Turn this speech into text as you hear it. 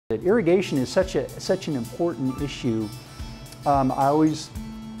Irrigation is such an important issue. I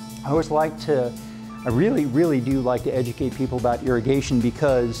really do like to educate people about irrigation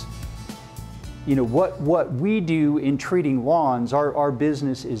because, you know, what we do in treating lawns, our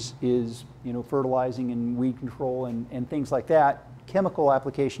business is you know, fertilizing and weed control and things like that, chemical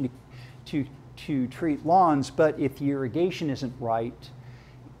application to treat lawns. But if the irrigation isn't right,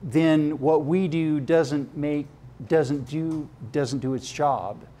 then what we do doesn't do its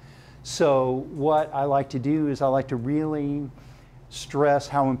job. So what I like to do is I like to really stress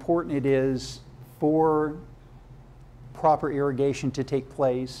how important it is for proper irrigation to take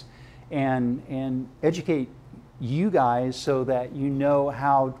place and educate you guys so that you know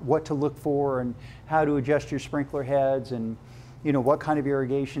what to look for and how to adjust your sprinkler heads and, you know, what kind of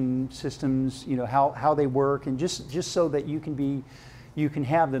irrigation systems, you know, how they work, and just so that you can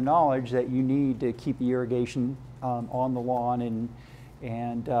have the knowledge that you need to keep the irrigation on the lawn and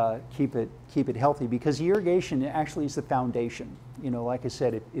keep it healthy, because the irrigation actually is the foundation. You know, like I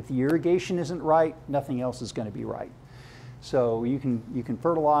said, if the irrigation isn't right, nothing else is going to be right. So you can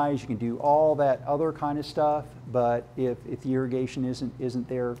fertilize, you can do all that other kind of stuff, but if the irrigation isn't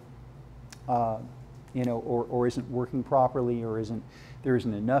there, you know, or isn't working properly, or there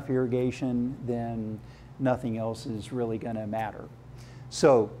isn't enough irrigation, then nothing else is really going to matter.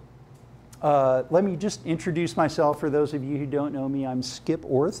 So let me just introduce myself for those of you who don't know me. I'm Skip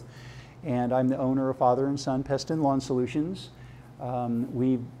Orth, and I'm the owner of Father and Son Pest and Lawn Solutions.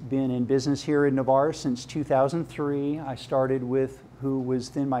 We've been in business here in Navarre since 2003. I started with who was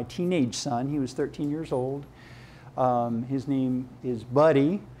then my teenage son. He was 13 years old. His name is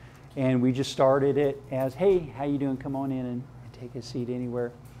Buddy, and we just started it as, hey, how you doing? Come on in and take a seat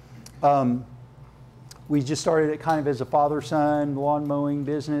anywhere. We just started it kind of as a father-son lawn mowing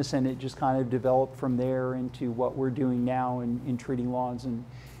business, and it just kind of developed from there into what we're doing now in treating lawns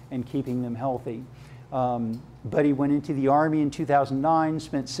and keeping them healthy. Buddy went into the Army in 2009,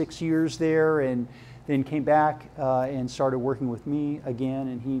 spent 6 years there, and then came back and started working with me again,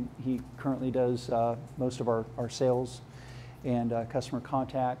 and he currently does most of our sales and customer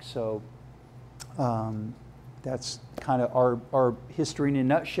contacts. So that's kind of our history in a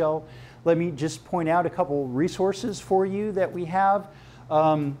nutshell. Let me just point out a couple resources for you that we have.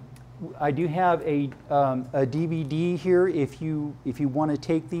 I do have a DVD here. If you want to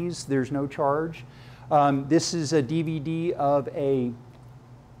take these, there's no charge. This is a DVD of a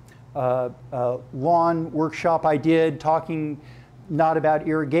lawn workshop I did, talking not about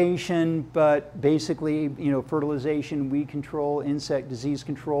irrigation, but basically, you know, fertilization, weed control, insect disease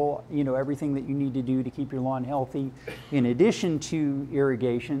control, you know, everything that you need to do to keep your lawn healthy in addition to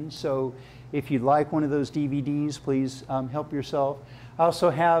irrigation. So if you'd like one of those DVDs, please help yourself. I also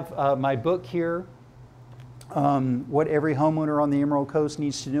have my book here, What Every Homeowner on the Emerald Coast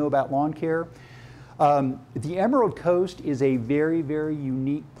Needs to Know About Lawn Care. The Emerald Coast is a very, very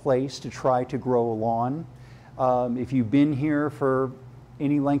unique place to try to grow a lawn. If you've been here for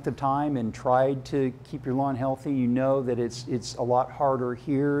any length of time and tried to keep your lawn healthy, you know that it's a lot harder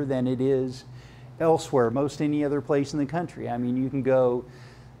here than it is elsewhere, most any other place in the country. I mean, you can go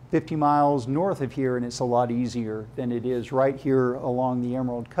 50 miles north of here and it's a lot easier than it is right here along the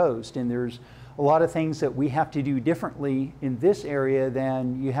Emerald Coast. And there's a lot of things that we have to do differently in this area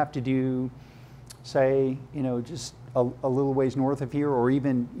than you have to do, say, you know, just a little ways north of here, or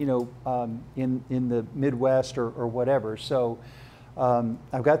even, you know, in the Midwest or whatever. So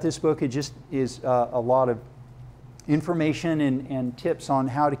I've got this book. It just is a lot of information and tips on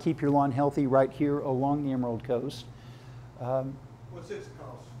how to keep your lawn healthy right here along the Emerald Coast. What's this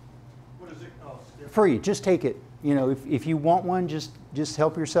cost? What does it cost? Free. Just take it. You know, if you want one, just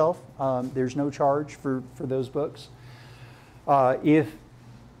help yourself. There's no charge for those books.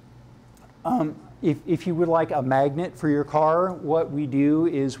 If you would like a magnet for your car, what we do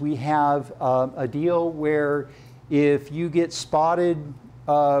is we have a deal where if you get spotted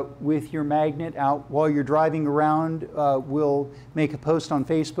with your magnet out while you're driving around, we'll make a post on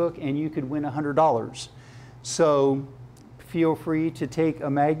Facebook and you could win $100. So feel free to take a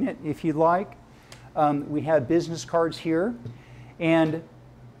magnet if you'd like. We have business cards here. And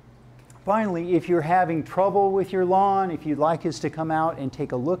finally, if you're having trouble with your lawn, if you'd like us to come out and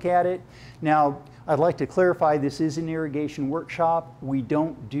take a look at it. Now, I'd like to clarify, this is an irrigation workshop. We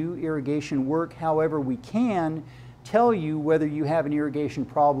don't do irrigation work. However, we can tell you whether you have an irrigation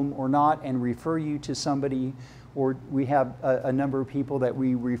problem or not and refer you to somebody, or we have a number of people that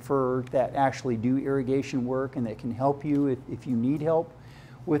we refer that actually do irrigation work and that can help you if you need help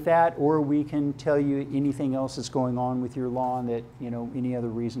with that, or we can tell you anything else that's going on with your lawn, that, you know, any other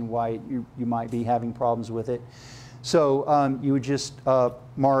reason why you might be having problems with it. So you would just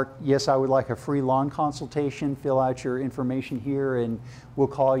mark, yes, I would like a free lawn consultation, fill out your information here, and we'll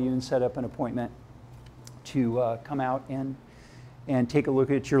call you and set up an appointment to come out and take a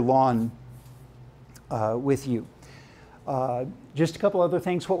look at your lawn with you. Just a couple other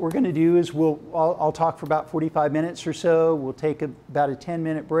things. What we're going to do is I'll talk for about 45 minutes or so. We'll take about a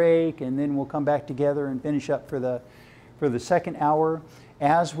 10-minute break, and then we'll come back together and finish up for the second hour.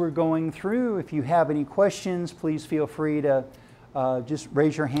 As we're going through, if you have any questions, please feel free to just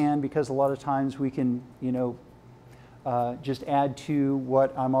raise your hand, because a lot of times we can, just add to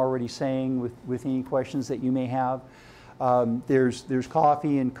what I'm already saying with any questions that you may have. There's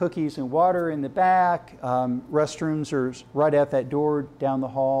coffee and cookies and water in the back. Restrooms are right at that door down the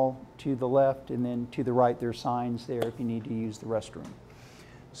hall to the left, and then to the right there's signs there if you need to use the restroom.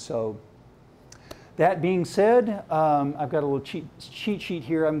 So that being said, I've got a little cheat sheet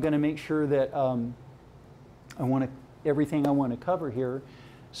here. I'm going to make sure that everything I want to cover here.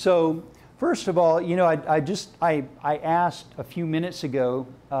 So first of all, I asked a few minutes ago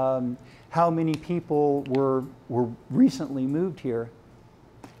how many people were recently moved here,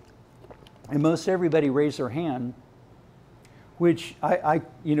 and most everybody raised their hand, which I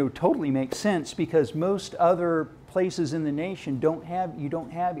totally makes sense, because most other places in the nation don't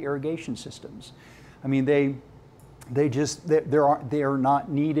have irrigation systems. I mean, they are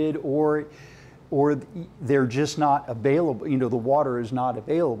not needed, or they're just not available. The water is not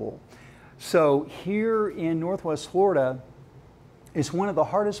available. So here in Northwest Florida, it's one of the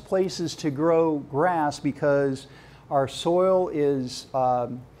hardest places to grow grass, because our soil is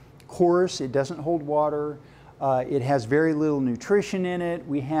coarse, it doesn't hold water, it has very little nutrition in it.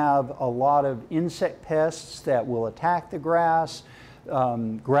 We have a lot of insect pests that will attack the grass.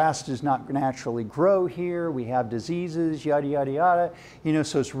 Grass does not naturally grow here. We have diseases, yada, yada, yada.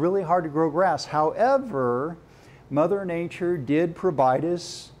 So it's really hard to grow grass. However, Mother Nature did provide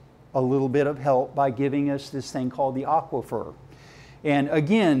us a little bit of help by giving us this thing called the aquifer. And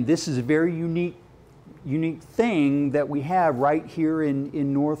again, this is a very unique thing that we have right here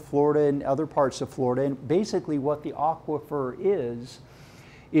in North Florida and other parts of Florida. And basically what the aquifer is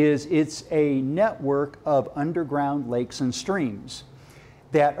it's a network of underground lakes and streams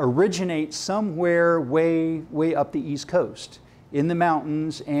that originate somewhere way up the East Coast in the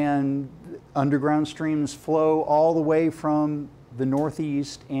mountains, and underground streams flow all the way from the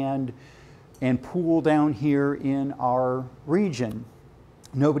Northeast and pool down here in our region.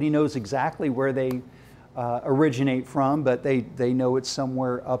 Nobody knows exactly where they originate from, but they know it's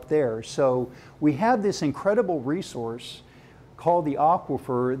somewhere up there. So we have this incredible resource called the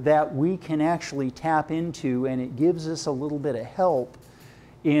aquifer that we can actually tap into, and it gives us a little bit of help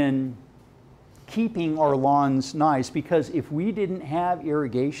in keeping our lawns nice, because if we didn't have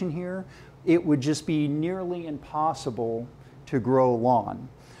irrigation here, it would just be nearly impossible to grow a lawn.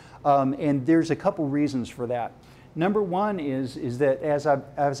 And there's a couple reasons for that. Number one is that,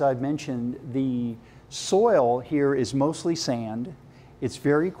 as I've mentioned, the soil here is mostly sand. It's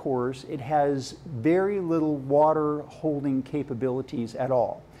very coarse. It has very little water holding capabilities at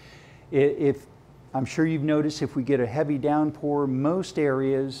all. I'm sure you've noticed, if we get a heavy downpour, most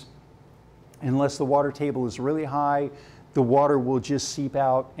areas, unless the water table is really high, the water will just seep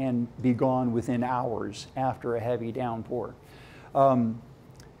out and be gone within hours after a heavy downpour. The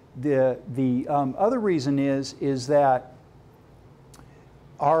other reason is that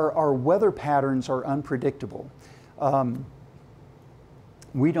our weather patterns are unpredictable.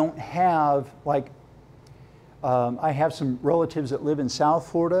 We don't have, I have some relatives that live in South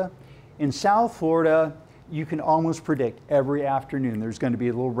Florida. In South Florida, you can almost predict every afternoon there's going to be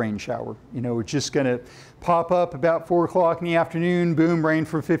a little rain shower. It's just going to pop up about 4 o'clock in the afternoon, boom, rain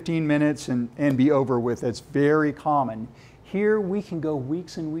for 15 minutes and be over with. It's very common. Here we can go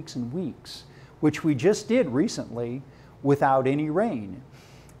weeks and weeks and weeks, which we just did recently without any rain.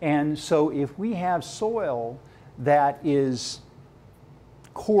 And so if we have soil that is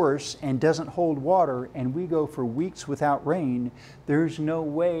coarse and doesn't hold water, and we go for weeks without rain, there's no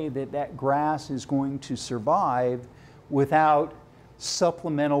way that grass is going to survive without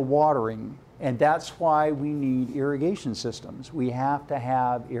supplemental watering. And that's why we need irrigation systems. We have to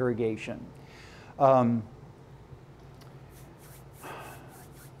have irrigation.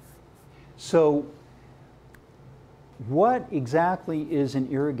 So what exactly is an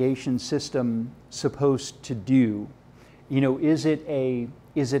irrigation system supposed to do? Is it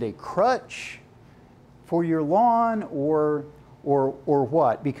a crutch for your lawn, or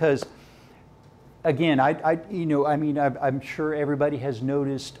what? Because again, I'm sure everybody has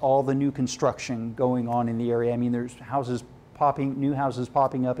noticed all the new construction going on in the area. I mean, there's new houses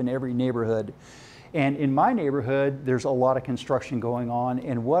popping up in every neighborhood, And in my neighborhood, there's a lot of construction going on,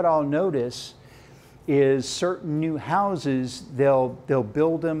 and what I'll notice is certain new houses, they'll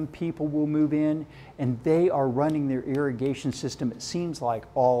build them, people will move in, and they are running their irrigation system, it seems like,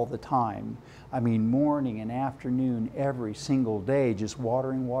 all the time. I mean, morning and afternoon, every single day, just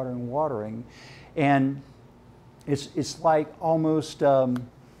watering, watering, watering. And it's like almost, you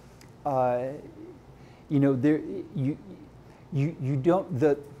know, you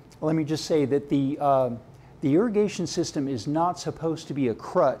don't, let me just say that the irrigation system is not supposed to be a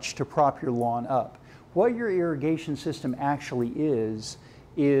crutch to prop your lawn up. What your irrigation system actually is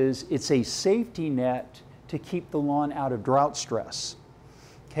it's a safety net to keep the lawn out of drought stress.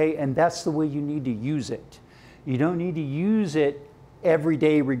 Okay, and that's the way you need to use it. You don't need to use it every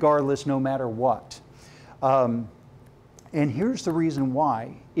day regardless, no matter what. And here's the reason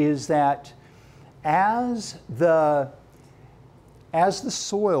why, is that as the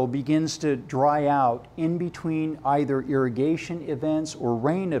soil begins to dry out in between either irrigation events or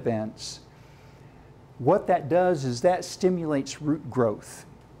rain events, what that does is that stimulates root growth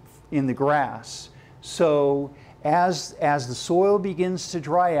in the grass. So as the soil begins to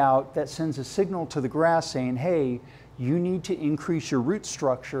dry out, that sends a signal to the grass saying, hey, you need to increase your root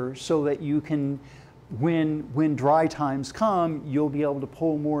structure so that you can, when dry times come, you'll be able to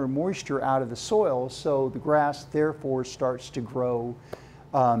pull more moisture out of the soil, so the grass therefore starts to grow,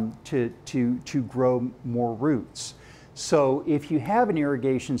 to grow more roots. So if you have an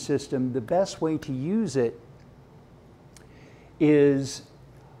irrigation system, the best way to use it is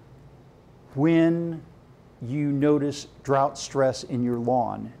when you notice drought stress in your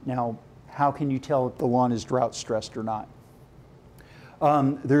lawn. Now, how can you tell if the lawn is drought stressed or not?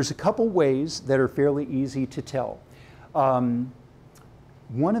 There's a couple ways that are fairly easy to tell. One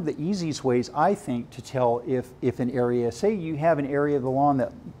of the easiest ways, I think, to tell if an area, say you have an area of the lawn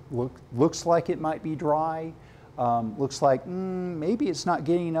that looks like it might be dry, looks like maybe it's not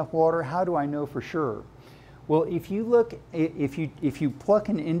getting enough water, how do I know for sure? Well, if you pluck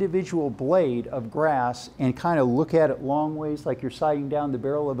an individual blade of grass and kind of look at it long ways, like you're sighting down the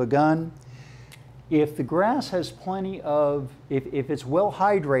barrel of a gun, if the grass has plenty of, if it's well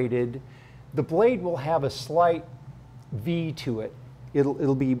hydrated, the blade will have a slight V to it.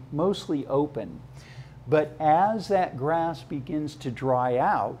 It'll be mostly open. But as that grass begins to dry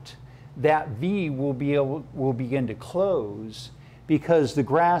out, that V will begin to close, because the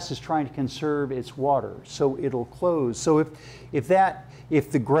grass is trying to conserve its water, so it'll close. So if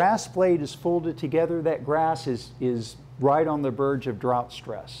the grass blade is folded together, that grass is right on the verge of drought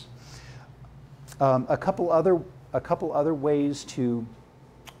stress. A couple other ways to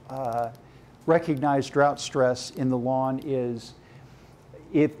recognize drought stress in the lawn is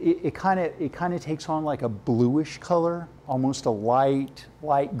it kind of takes on like a bluish color, almost a light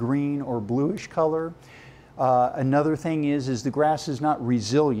green or bluish color. Another thing is the grass is not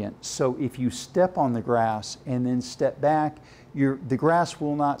resilient. So if you step on the grass and then step back, the grass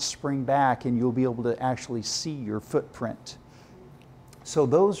will not spring back, and you'll be able to actually see your footprint. So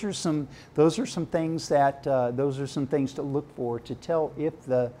those are some things to look for to tell if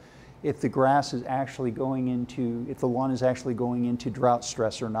the grass is actually going into, if the lawn is actually going into drought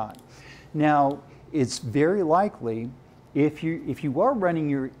stress or not. Now, it's very likely if you are running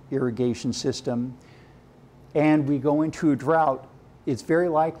your irrigation system and we go into a drought, it's very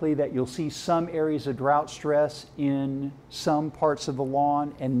likely that you'll see some areas of drought stress in some parts of the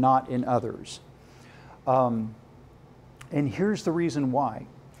lawn and not in others. And here's the reason why,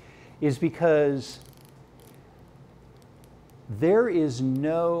 is because there is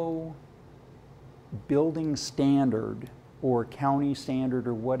no building standard or county standard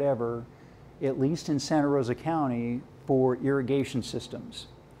or whatever, at least in Santa Rosa County, for irrigation systems.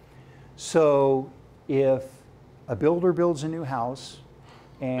 So if a builder builds a new house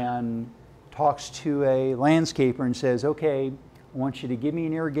and talks to a landscaper and says, okay, I want you to give me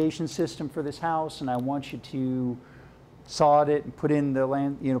an irrigation system for this house, and I want you to sod it and put in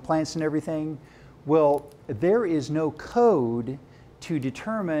the plants and everything. Well, there is no code to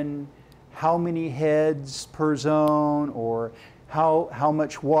determine how many heads per zone or how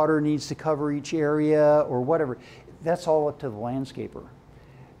much water needs to cover each area or whatever. That's all up to the landscaper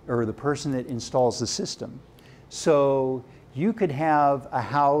or the person that installs the system. So you could have a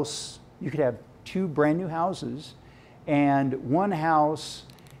house, you could have two brand new houses, and one house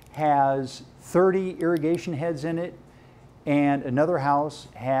has 30 irrigation heads in it, and another house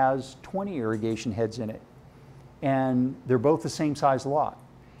has 20 irrigation heads in it. And they're both the same size lot.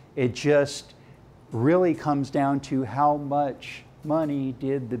 It just really comes down to how much money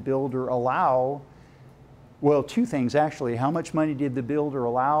did the builder allow Well, two things actually. How much money did the builder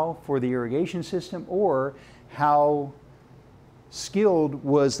allow for the irrigation system, or how skilled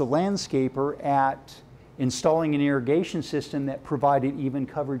was the landscaper at installing an irrigation system that provided even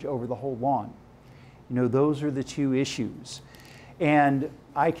coverage over the whole lawn? You know, those are the two issues. And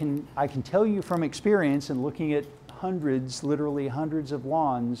I can tell you from experience and looking at hundreds, literally hundreds of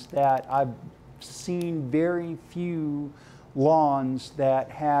lawns, that I've seen very few lawns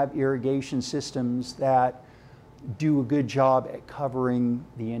that have irrigation systems that do a good job at covering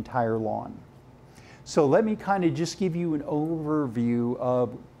the entire lawn. So let me kind of just give you an overview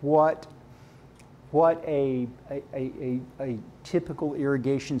of what a typical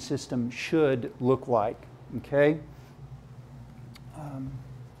irrigation system should look like, okay?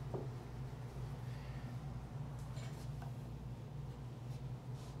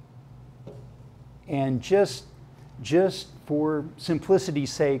 And just for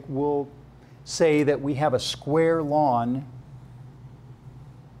simplicity's sake, we'll say that we have a square lawn,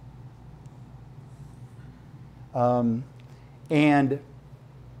 and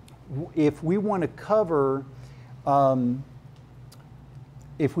if we want to cover,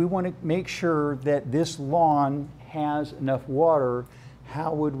 if we want to make sure that this lawn has enough water,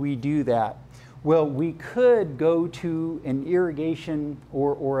 how would we do that? Well, we could go to an irrigation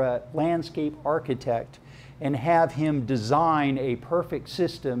or a landscape architect and have him design a perfect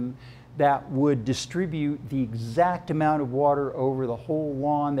system that would distribute the exact amount of water over the whole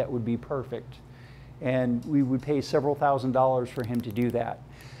lawn that would be perfect. And we would pay several $1,000s for him to do that.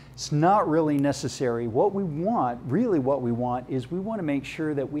 It's not really necessary. What we want, really what we want, is we want to make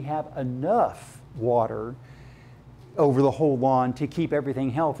sure that we have enough water over the whole lawn to keep everything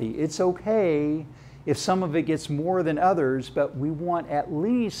healthy. It's okay if some of it gets more than others, but we want at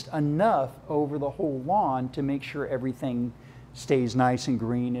least enough over the whole lawn to make sure everything stays nice and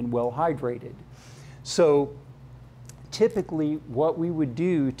green and well hydrated. So typically what we would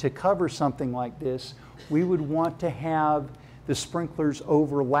do to cover something like this, we would want to have the sprinklers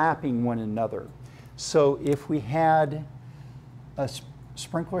overlapping one another. So if we had a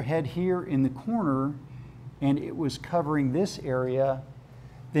sprinkler head here in the corner and it was covering this area,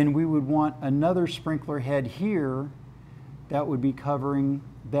 then we would want another sprinkler head here that would be covering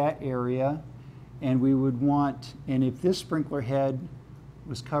that area. And we would want, and if this sprinkler head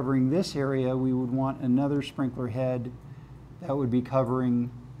was covering this area, we would want another sprinkler head that would be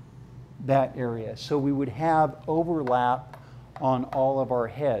covering that area. So we would have overlap on all of our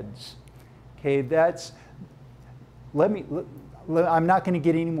heads. Okay, that's, I'm not going to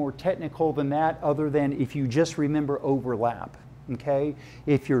get any more technical than that, other than if you just remember overlap. Okay,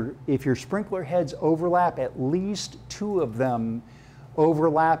 if your sprinkler heads overlap, at least two of them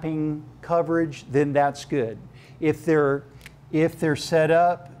overlapping coverage, then that's good. If they're set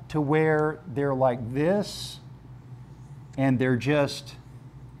up to where they're like this, and the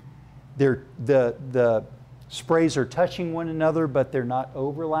sprays are touching one another, but they're not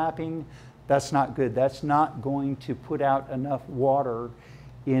overlapping, that's not good. That's not going to put out enough water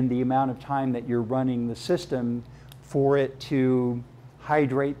in the amount of time that you're running the system for it to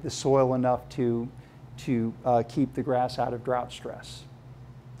hydrate the soil enough to keep the grass out of drought stress.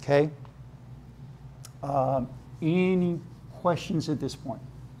 Okay? Any questions at this point?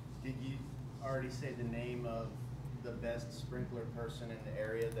 Did you already say the name of the best sprinkler person in the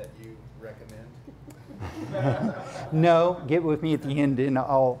area that you recommend? No, get with me at the end, and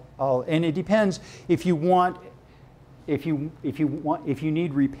and it depends. If you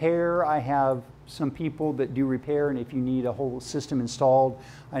need repair, I have some people that do repair, and if you need a whole system installed,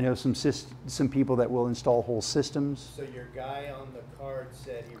 I know some people that will install whole systems. So your guy on the card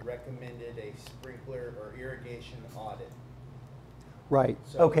said he recommended a sprinkler or irrigation audit. Right.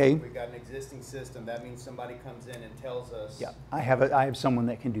 So okay. We've got an existing system. That means somebody comes in and tells us. Yeah, I have someone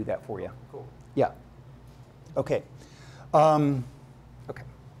that can do that for you. Cool. Yeah. Okay. Okay.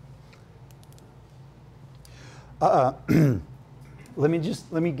 Let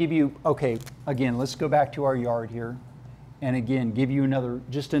me give you, okay, again, let's go back to our yard here. And again, give you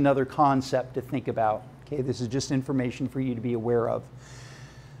just another concept to think about. Okay, this is just information for you to be aware of.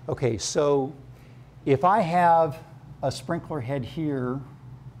 Okay, so if I have a sprinkler head here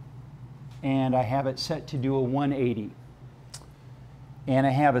and I have it set to do a 180, and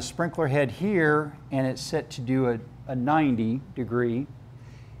I have a sprinkler head here and it's set to do a 90 degree,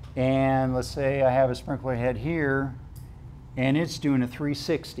 and let's say I have a sprinkler head here and it's doing a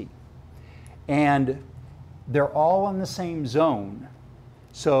 360, and they're all in the same zone.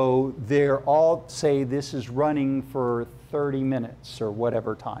 So they're all, say this is running for 30 minutes or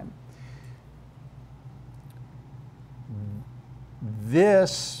whatever time.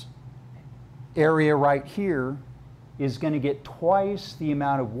 This area right here is going to get twice the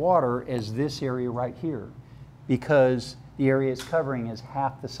amount of water as this area right here, because the area it's covering is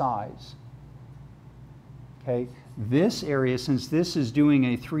half the size. Okay, this area, since this is doing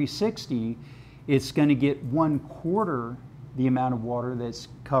a 360, it's going to get 1/4 the amount of water that's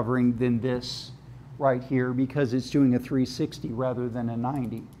covering than this right here, because it's doing a 360 rather than a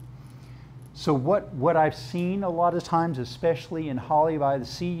 90. So what I've seen a lot of times, especially in Holly by the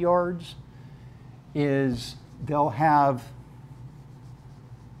Sea yards, is they'll have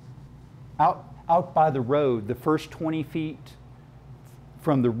out by the road, the first 20 feet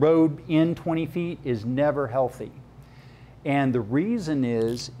from the road in 20 feet is never healthy. And the reason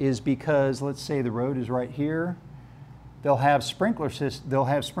is because, let's say the road is right here, they'll have sprinkler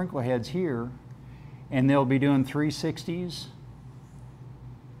heads here, and they'll be doing 360s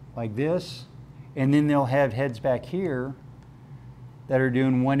like this, and then they'll have heads back here that are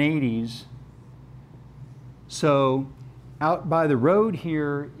doing 180s. So out by the road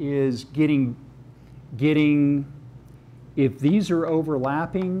here is getting, if these are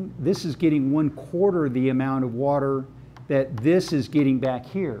overlapping, this is getting 1/4 the amount of water that this is getting back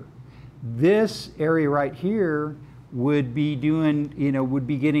here. This area right here would be doing, would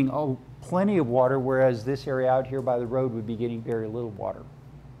be getting plenty of water, whereas this area out here by the road would be getting very little water.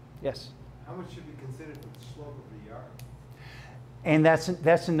 Yes? How much should be considered for the slope of the yard? And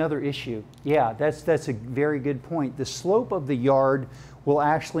that's another issue. Yeah, that's a very good point. The slope of the yard will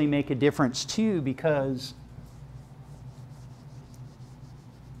actually make a difference too, because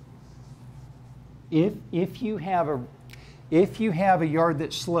if you have a yard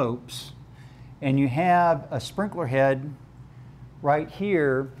that slopes and you have a sprinkler head right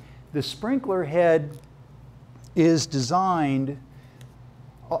here, the sprinkler head is designed,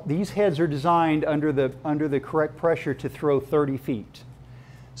 these heads are designed under the correct pressure to throw 30 feet.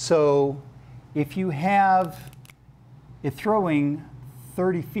 So if you have it throwing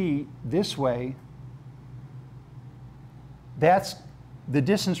 30 feet this way, that's the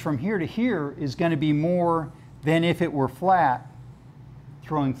distance from here to here is going to be more than if it were flat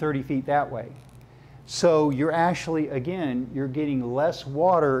throwing 30 feet that way. So you're actually, again, you're getting less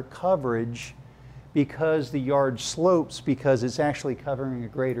water coverage because the yard slopes, because it's actually covering a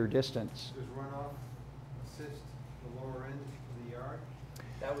greater distance. Does runoff assist the lower end of the yard?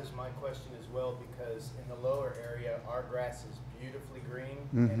 That was my question as well, because in the lower area, our grass is beautifully green,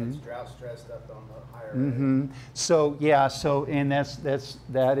 and it's drought stressed up on the higher area. So yeah, and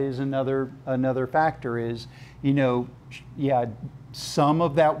that is another factor is, yeah, some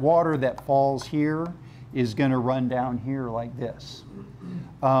of that water that falls here is going to run down here like this.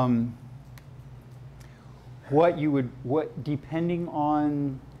 Depending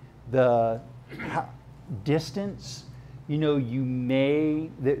on the distance,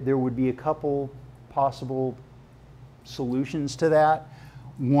 there would be a couple possible solutions to that.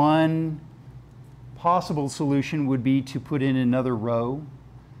 One possible solution would be to put in another row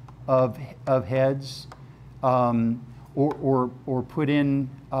of heads, or put in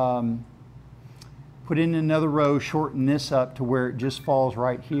another row, shorten this up to where it just falls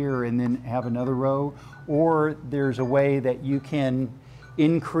right here, and then have another row. Or there's a way that you can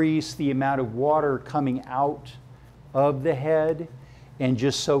increase the amount of water coming out of the head and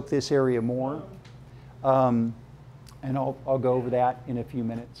just soak this area more. And I'll go over that in a few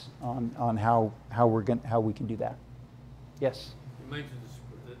minutes on how we can do that. Yes? You mentioned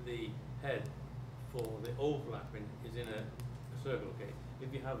that the head for the overlapping is in a circle, okay?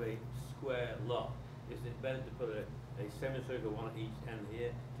 If you have a square lot, is it better to put a semicircle one at each end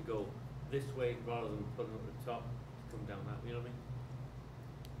here to go this way rather than putting it at the top to come down that, you know what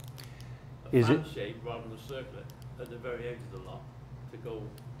I mean? A fan shape rather than a circular at the very edge of the lot to go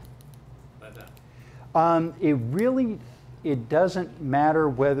like that. It doesn't matter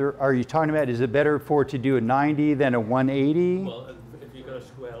whether, are you talking about, is it better for it to do a 90 than a 180? Well, if you've got a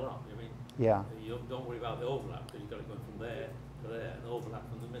square lot, I mean, yeah. You don't worry about the overlap, because you've got to go from there to there and overlap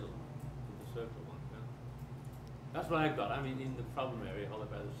from the middle, from the circle one. Yeah? That's what I've got. I mean, in the problem area, all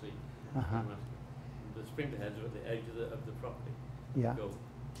about the sea. The sprinkler heads are at the edge of the property. Yeah. Go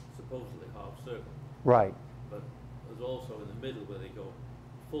supposedly half circle. Right. But there's also in the middle where they go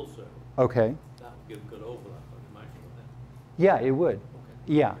full circle. Okay. That would give good overlap, I imagine. Yeah, it would.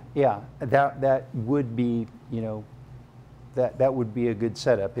 Okay. Yeah. That would be, that would be a good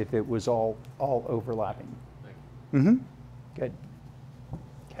setup if it was all overlapping. Thank you. Good.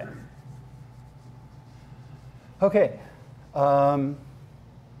 Okay.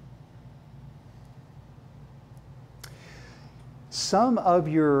 Some of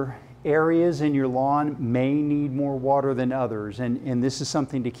your areas in your lawn may need more water than others, and this is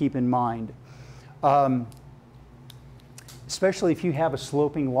something to keep in mind. especially if you have a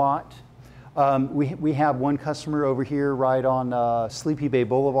sloping lot. We have one customer over here right on Sleepy Bay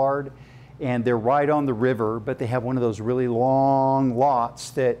Boulevard, and they're right on the river, but they have one of those really long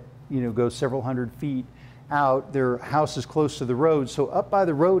lots that, you know, go several hundred feet out. Their house is close to the road, so up by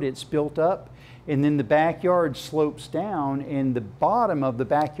the road it's built up, and then the backyard slopes down, and the bottom of the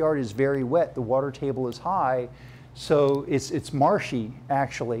backyard is very wet. The water table is high, so it's marshy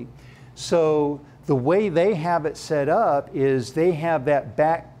actually. So the way they have it set up is they have that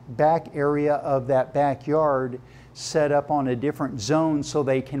back area of that backyard set up on a different zone so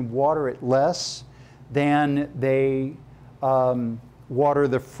they can water it less than they water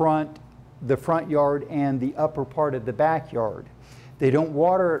the front yard and the upper part of the backyard. They don't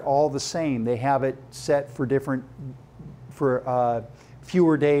water it all the same. They have it set for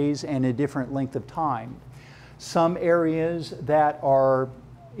fewer days and a different length of time. Some areas that are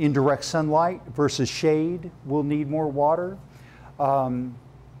in direct sunlight versus shade will need more water.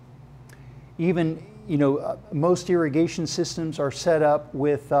 Even, you know, most irrigation systems are set up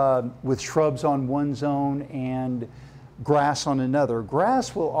with shrubs on one zone and grass on another.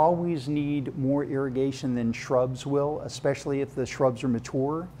 Grass will always need more irrigation than shrubs will, especially if the shrubs are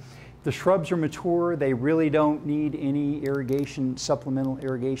mature. If the shrubs are mature, they really don't need any irrigation, supplemental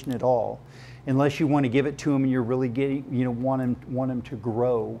irrigation at all, unless you want to give it to them and you're really getting, you know, want them to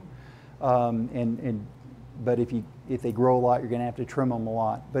grow. But if they grow a lot, you're going to have to trim them a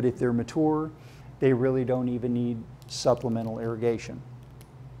lot. But if they're mature, they really don't even need supplemental irrigation.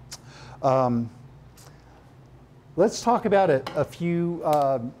 Let's talk about a few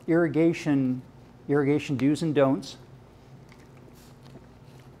irrigation do's and don'ts.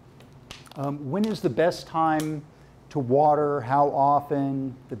 When is the best time to water? How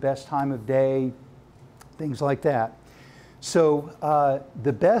often? The best time of day? Things like that. So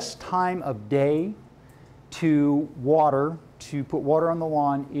the best time of day to put water on the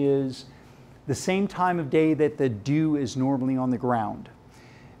lawn is the same time of day that the dew is normally on the ground.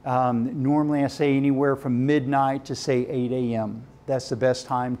 Normally I say anywhere from midnight to say 8 a.m. That's the best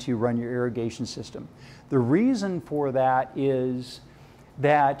time to run your irrigation system. The reason for that is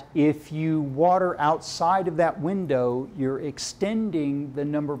that if you water outside of that window, you're extending the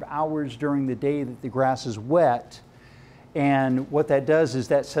number of hours during the day that the grass is wet. And what that does is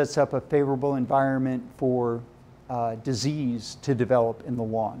that sets up a favorable environment for disease to develop in the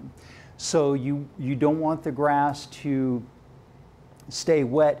lawn. So you don't want the grass to stay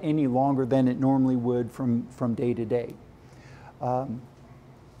wet any longer than it normally would from day to day. How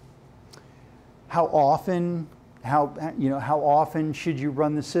often should you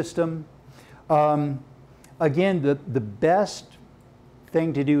run the system? Again, the best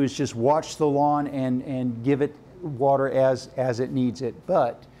thing to do is just watch the lawn and give it water as it needs it.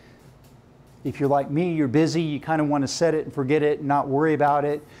 But if you're like me, you're busy, you kind of want to set it and forget it and not worry about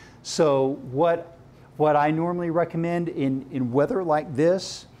it. So what I normally recommend in weather like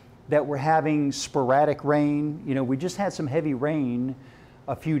this, that we're having sporadic rain, you know, we just had some heavy rain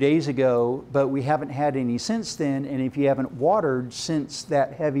a few days ago, but we haven't had any since then. And if you haven't watered since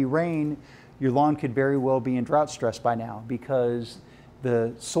that heavy rain, your lawn could very well be in drought stress by now, because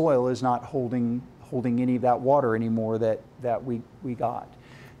the soil is not holding any of that water anymore that we got.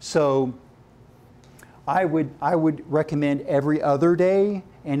 So I would recommend every other day,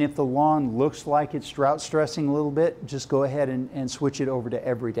 and if the lawn looks like it's drought stressing a little bit, just go ahead and switch it over to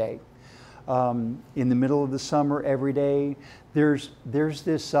every day. In the middle of the summer, every day, there's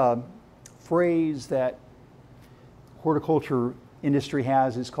this phrase that horticulture industry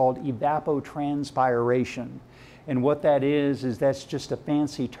has. It's called evapotranspiration. And what that is that's just a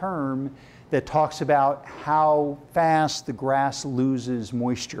fancy term that talks about how fast the grass loses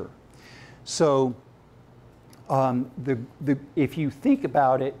moisture. So if you think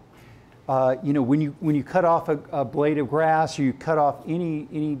about it, you know, when you cut off a blade of grass, or you cut off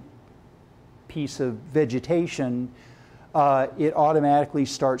any piece of vegetation, it automatically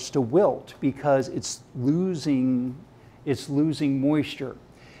starts to wilt because it's losing moisture.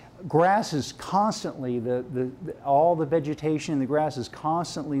 Grass is constantly, all the vegetation in the grass is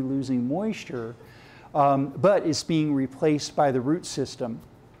constantly losing moisture, but it's being replaced by the root system.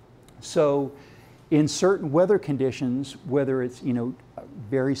 So in certain weather conditions, whether it's, you know,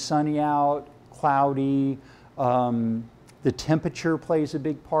 very sunny out, cloudy, the temperature plays a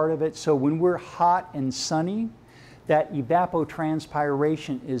big part of it. So when we're hot and sunny, that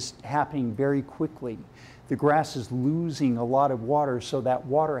evapotranspiration is happening very quickly. The grass is losing a lot of water, so that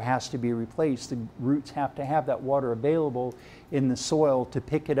water has to be replaced. The roots have to have that water available in the soil to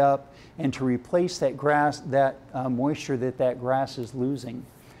pick it up and to replace that grass, that moisture that grass is losing.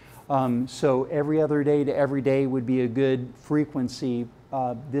 So every other day to every day would be a good frequency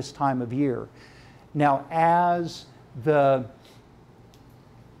this time of year. Now, as the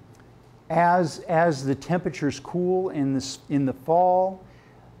temperatures cool in the fall,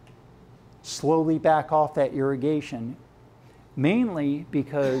 slowly back off that irrigation, mainly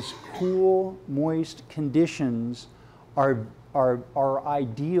because cool, moist conditions are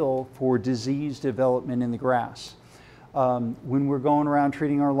ideal for disease development in the grass. When we're going around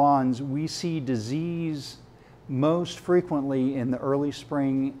treating our lawns, we see disease most frequently in the early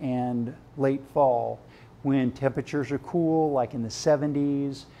spring and late fall when temperatures are cool, like in the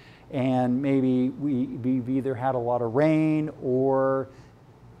 70s, and maybe we've either had a lot of rain or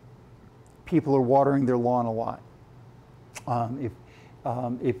people are watering their lawn a lot.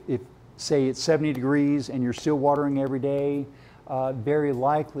 If say it's 70 degrees and you're still watering every day, very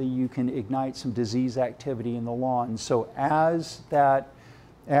likely you can ignite some disease activity in the lawn. So as the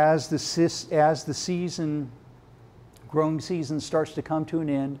growing season starts to come to an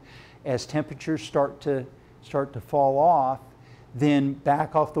end, as temperatures start to fall off, then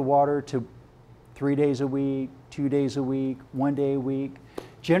back off the water to 3 days a week, 2 days a week, 1 day a week.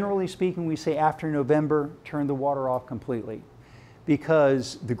 Generally speaking, we say after November, turn the water off completely,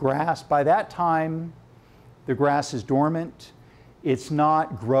 because the grass, by that time, the grass is dormant. It's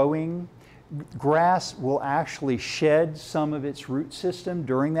not growing. Grass will actually shed some of its root system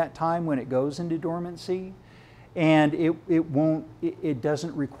during that time when it goes into dormancy, and it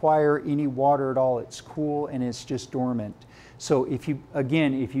doesn't require any water at all. It's cool and it's just dormant. So if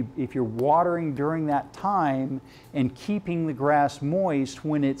you're watering during that time and keeping the grass moist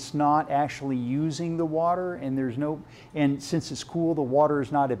when it's not actually using the water, and since it's cool, the water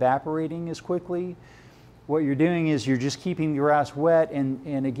is not evaporating as quickly, what you're doing is you're just keeping the grass wet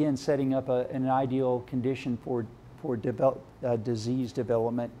and again setting up an ideal condition for disease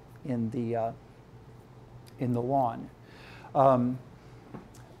development in the lawn.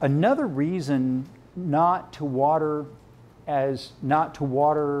 Another reason not to water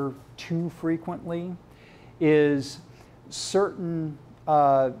too frequently is certain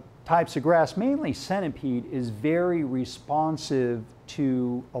types of grass, mainly centipede, is very responsive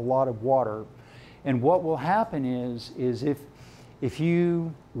to a lot of water. And what will happen is if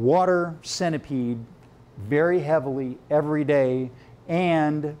you water centipede very heavily every day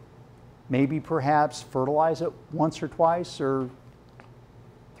and maybe perhaps fertilize it once or twice or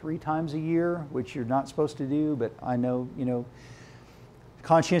 3 times a year, which you're not supposed to do, but I know,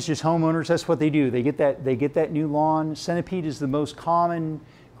 conscientious homeowners, that's what they do. They get that new lawn. Centipede is the most common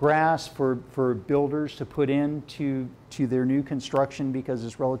grass for builders to put into their new construction because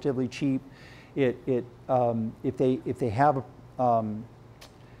it's relatively cheap. If it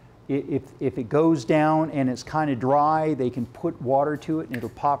goes down and it's kind of dry, they can put water to it and it'll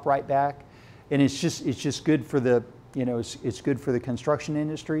pop right back, and it's just good for the it's good for the construction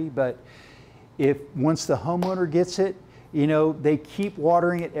industry. But once the homeowner gets it, they keep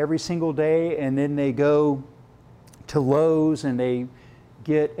watering it every single day, and then they go to Lowe's and they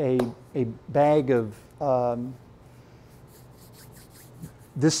get a bag of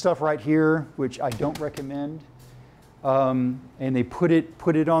this stuff right here, which I don't recommend, and they put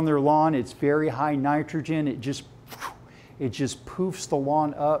it on their lawn. It's very high nitrogen. It just poofs the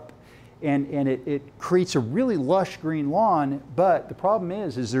lawn up, and it creates a really lush green lawn. But the problem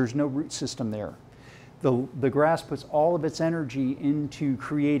is there's no root system there. The grass puts all of its energy into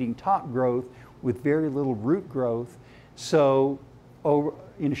creating top growth with very little root growth. So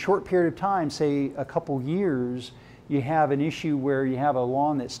in a short period of time, say a couple years, you have an issue where you have a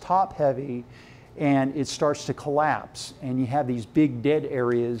lawn that's top heavy and it starts to collapse, and you have these big dead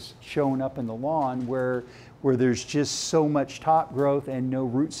areas showing up in the lawn where there's just so much top growth and no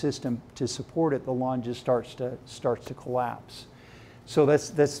root system to support it. The lawn just starts to collapse. So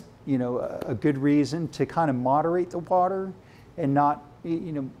that's a good reason to kind of moderate the water and not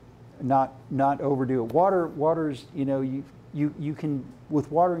overdo it. Water's you can,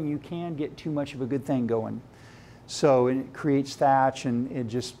 with watering, you can get too much of a good thing going. So it creates thatch, and it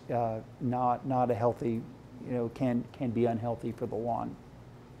just not a healthy, can be unhealthy for the lawn.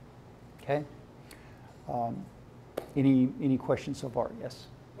 Okay. Any questions so far? Yes.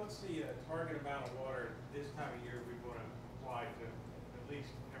 What's the target amount of water this time of year we want to apply to at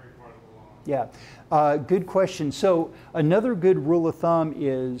least every part of the lawn? Yeah, good question. So another good rule of thumb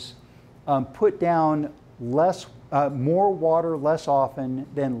is put down more water less often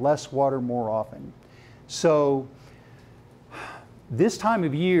than less water more often. So this time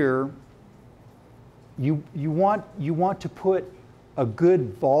of year, you want to put a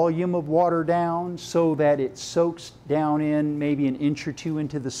good volume of water down so that it soaks down in maybe an inch or two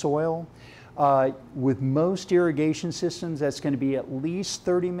into the soil. With most irrigation systems, that's going to be at least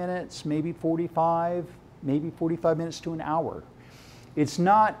 30 minutes, maybe 45 minutes to an hour. It's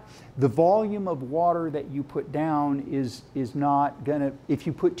not, the volume of water that you put down is not going to, if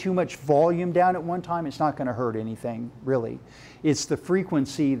you put too much volume down at one time, it's not going to hurt anything, really. It's the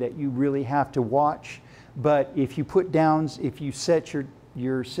frequency that you really have to watch. But if you put down, if you set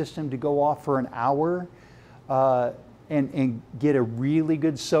your system to go off for an hour and get a really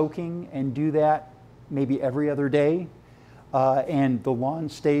good soaking and do that maybe every other day, and the lawn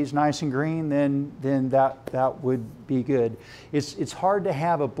stays nice and green, then that would be good. It's hard to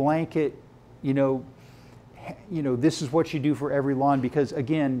have a blanket, this is what you do for every lawn, because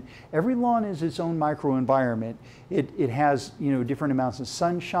again, every lawn is its own microenvironment. It has different amounts of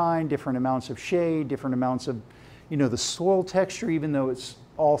sunshine, different amounts of shade, different amounts of the soil texture. Even though it's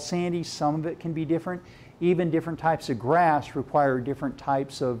all sandy, some of it can be different. Even different types of grass require different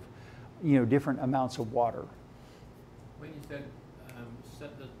types of different amounts of water. When you said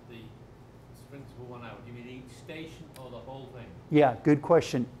set the sprinklers for 1 hour, do you mean each station or the whole thing? Yeah, good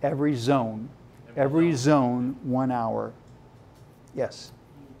question. Every zone. Every zone, 1 hour. Yes.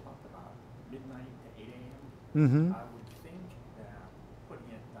 You talked about midnight to 8 a.m. Mm-hmm. I would think that putting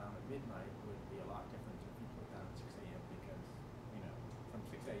it down at midnight would be a lot different if you put it down at 6 a.m. because, from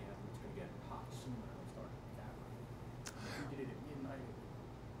 6 a.m. it's going to get hot sooner and start evaporating. If you did it at midnight,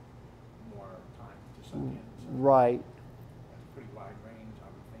 more time to soak in. So Right. that's a pretty wide range. I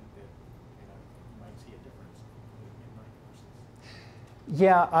would think that, you might see a difference with midnight versus.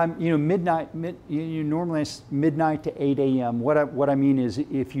 Yeah, midnight. Normally it's midnight to 8 a.m. What I mean is,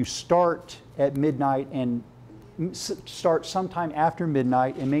 if you start at midnight and start sometime after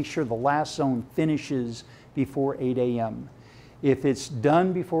midnight and make sure the last zone finishes before 8 a.m. If it's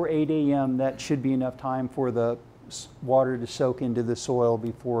done before 8 a.m., that should be enough time for the water to soak into the soil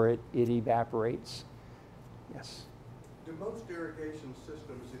before it evaporates. Yes. Do most irrigation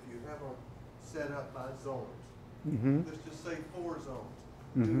systems, if you have them set up by zones, Mm-hmm. let's just say 4 zones,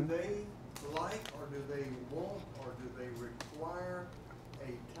 Mhm. do they like, or do they want, or do they require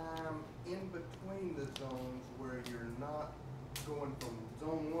a time in between the zones where you're not going from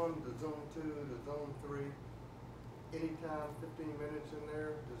zone 1 to zone 2 to zone 3? Anytime, 15 minutes in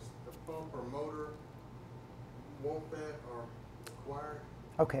there, does the pump or motor want that or require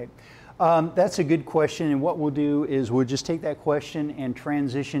it? Okay, that's a good question, and what we'll do is we'll just take that question and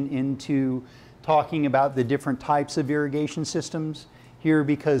transition into talking about the different types of irrigation systems here,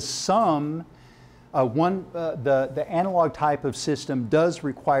 because some, the analog type of system does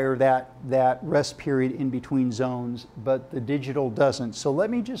require that rest period in between zones, but the digital doesn't. So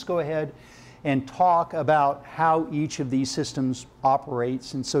let me just go ahead and talk about how each of these systems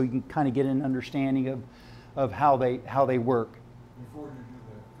operates, and so you can kind of get an understanding of how they work. Before you do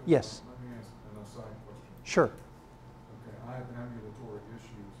that, Yes. let me ask an aside question. Sure. Okay, I have ambulatory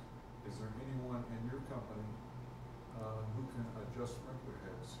issues. Is there anyone in your company who can adjust sprinkler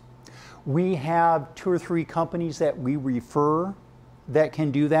heads? We have 2 or 3 companies that we refer that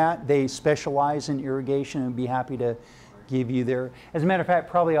can do that. They specialize in irrigation and would be happy to give you their. As a matter of fact,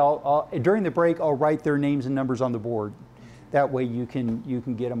 probably during the break I'll write their names and numbers on the board. That way you can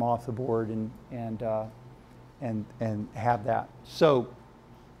get them off the board and have that. So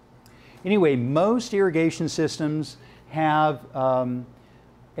anyway, most irrigation systems have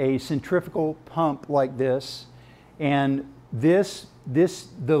a centrifugal pump like this, and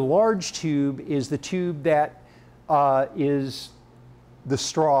the large tube is the tube that is the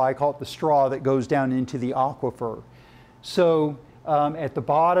straw. I call it the straw that goes down into the aquifer. So at the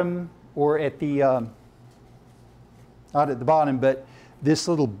bottom, or at the not at the bottom, but this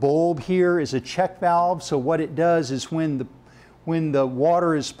little bulb here is a check valve. So what it does is when the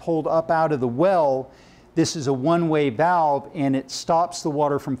water is pulled up out of the well, this is a one-way valve, and it stops the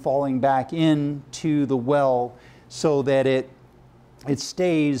water from falling back into the well so that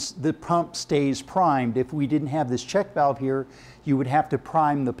the pump stays primed. If we didn't have this check valve here, you would have to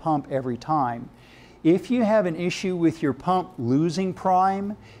prime the pump every time. If you have an issue with your pump losing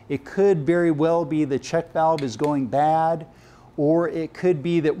prime, it could very well be the check valve is going bad, or it could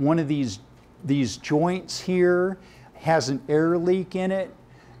be that one of these joints here has an air leak in it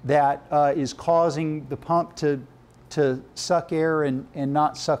that is causing the pump to suck air and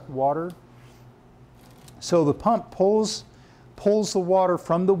not suck water. So the pump pulls the water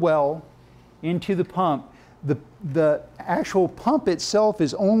from the well into the pump. The actual pump itself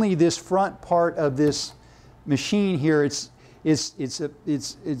is only this front part of this machine here. It's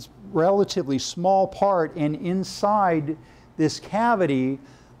relatively small part, and inside this cavity,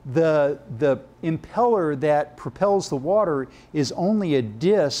 the impeller that propels the water is only a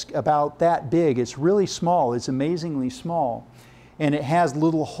disc about that big. It's really small. It's amazingly small. And it has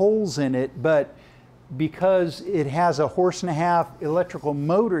little holes in it, but because it has a 1.5 horse electrical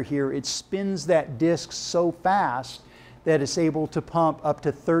motor here, it spins that disc so fast that it's able to pump up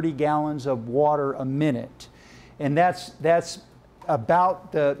to 30 gallons of water a minute. And that's what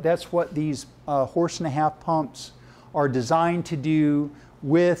these 1.5 horse pumps are designed to do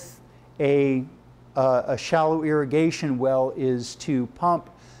with a shallow irrigation well, is to pump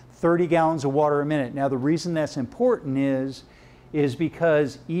 30 gallons of water a minute. Now the reason that's important is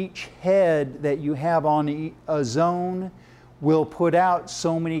because each head that you have on a zone will put out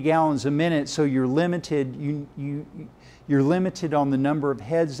so many gallons a minute, so you're limited. You're limited on the number of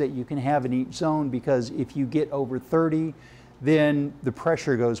heads that you can have in each zone, because if you get over 30, then the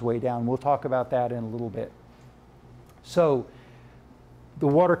pressure goes way down. We'll talk about that in a little bit. So the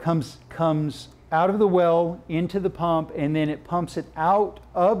water comes out of the well into the pump, and then it pumps it out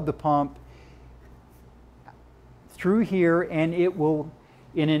of the pump through here, and it will,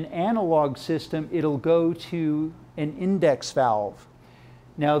 in an analog system, it'll go to an index valve.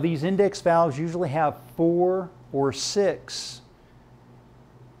 Now these index valves usually have 4 or 6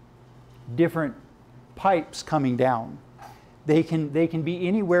 different pipes coming down. They can be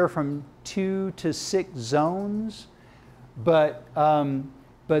anywhere from 2 to 6 zones, but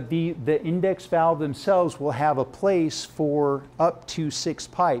the index valve themselves will have a place for up to 6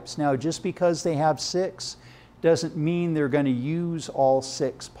 pipes. Now just because they have 6 doesn't mean they're going to use all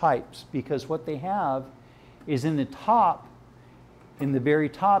 6 pipes, because what they have is in the top, in the very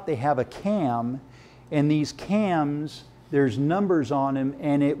top, they have a cam, and these cams, there's numbers on them,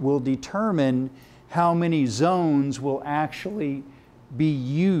 and it will determine how many zones will actually be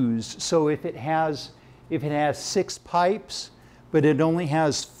used. So if it has 6 pipes, but it only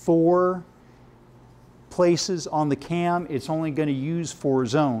has 4 places on the cam, it's only going to use 4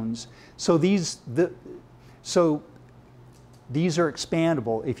 zones. So these are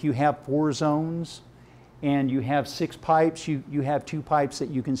expandable. If you have 4 zones and you have 6 pipes, you have 2 pipes that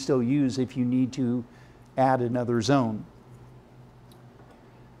you can still use if you need to add another zone.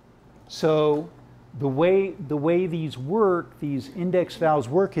 So the way these work, these index valves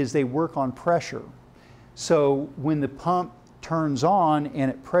work, is they work on pressure. So when the pump turns on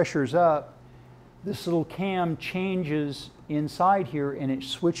and it pressures up, this little cam changes inside here and it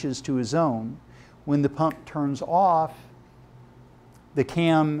switches to a zone. When the pump turns off, the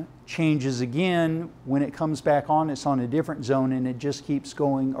cam changes again. When it comes back on, it's on a different zone, and it just keeps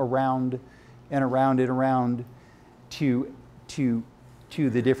going around and around and around to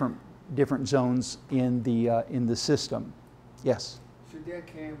the different zones in the system. Yes? Should that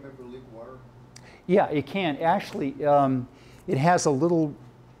cam ever leak water? Yeah, it can. Actually, it has a little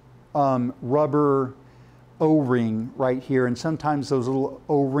rubber O-ring right here, and sometimes those little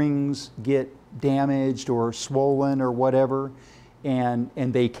O-rings get damaged or swollen or whatever, and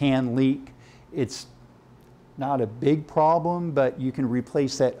they can leak. It's not a big problem, but you can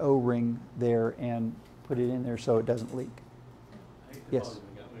replace that O-ring there and put it in there so it doesn't leak. Yes?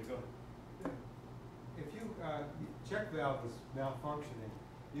 If check valve is malfunctioning,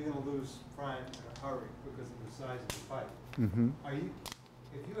 you're going to lose prime in a hurry because of the size of the pipe. Mm-hmm.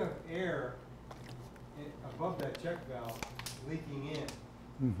 If you have air above that check valve leaking in,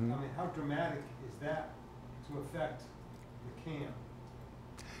 Mm-hmm. I mean, how dramatic is that to affect the cam?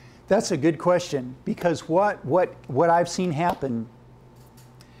 That's a good question, because what I've seen happen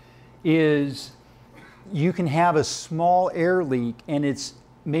is you can have a small air leak, and it's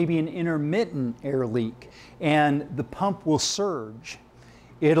maybe an intermittent air leak, and the pump will surge.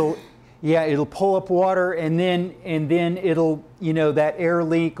 It'll pull up water, and then it'll, that air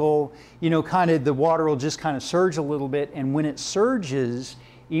leak will, the water will just kind of surge a little bit, and when it surges,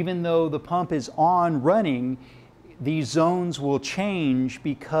 even though the pump is on running, these zones will change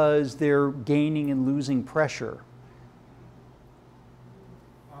because they're gaining and losing pressure.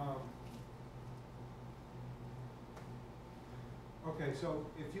 Okay, so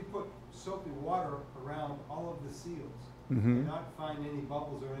if you put soapy water around all of the seals, Mm-hmm. and not find any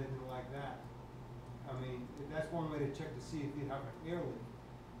bubbles or anything like that, I mean, that's one way to check to see if you have an air leak.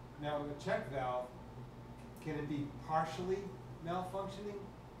 Now, the check valve, can it be partially malfunctioning,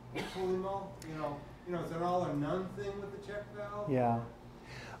 or fully is it all or none thing with the check valve? Yeah.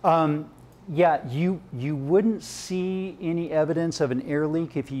 Yeah, you wouldn't see any evidence of an air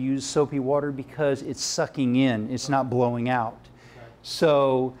leak if you use soapy water, because it's sucking in, it's not blowing out. Okay.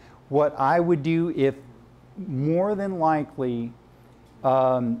 So what I would do, if more than likely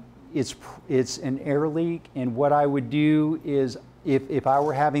it's an air leak, and what I would do is, if I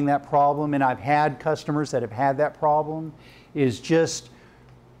were having that problem, and I've had customers that have had that problem, is just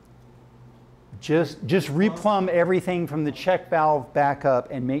replumb everything from the check valve back up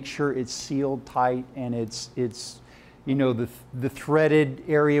and make sure it's sealed tight, and it's you know, the threaded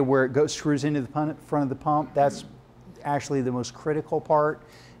area where it screws into the front of the pump. That's actually the most critical part.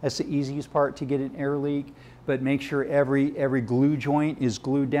 That's the easiest part to get an air leak. But make sure every glue joint is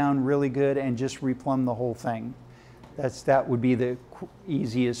glued down really good, and just replumb the whole thing. That would be the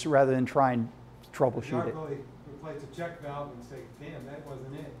easiest, rather than try and troubleshoot it. Not really replace the check valve and say, damn, that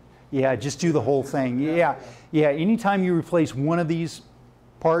wasn't it. Yeah, just do the whole thing. Yeah. Anytime you replace one of these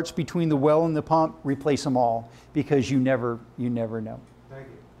parts between the well and the pump, replace them all, because you never know. Thank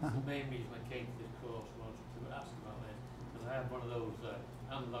you. The main reason I came to this course was to ask about this, because I have one of those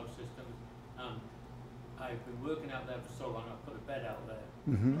analog systems, and I've been working out there for so long, I've put a bed out there.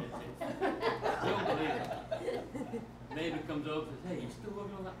 Mm-hmm. I don't believe it. Neighbor comes over and says, hey, you still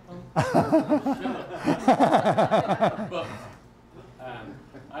working on that pump? Sure. But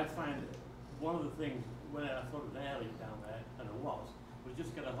I find that one of the things, when I thought it was air leak down there, and it was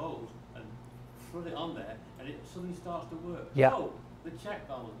just get a hose and put it on there, and it suddenly starts to work. Yeah. Oh, the check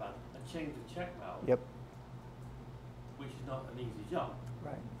valve was bad. I changed the check valve. Yep. Which is not an easy job.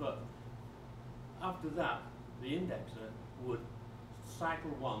 Right. But after that, the indexer would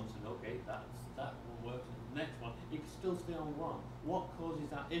cycle once, and okay, that one works. And the next one, it can still stay on one. What causes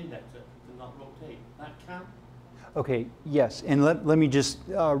that indexer to not rotate? That can. Okay, yes, and let me just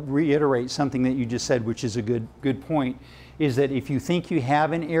reiterate something that you just said, which is a good point, is that if you think you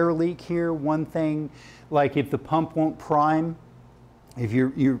have an air leak here, one thing, like if the pump won't prime, if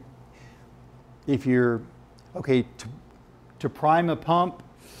you're okay, to prime a pump,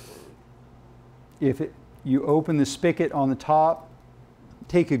 you open the spigot on the top,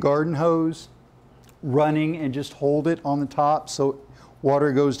 take a garden hose, running, and just hold it on the top so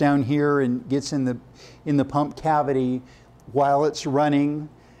water goes down here and gets in the pump cavity while it's running.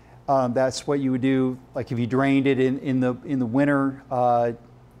 That's what you would do, like if you drained it in the winter,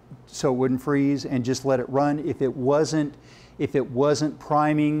 so it wouldn't freeze, and just let it run. If it wasn't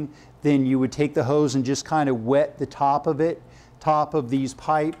priming, then you would take the hose and just kind of wet the top of these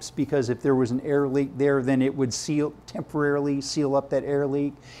pipes, because if there was an air leak there, then it would temporarily seal up that air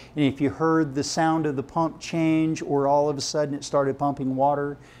leak. And if you heard the sound of the pump change, or all of a sudden it started pumping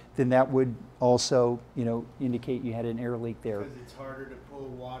water, then that would also, indicate you had an air leak there. Because it's harder to pull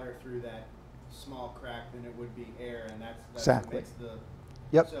water through that small crack than it would be air, and that's Exactly. what makes the.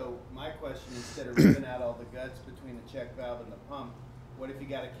 Yep. So my question, instead of ripping out all the guts between the check valve and the pump, what if you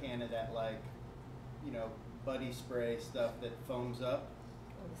got a can of that, buddy spray stuff that foams up?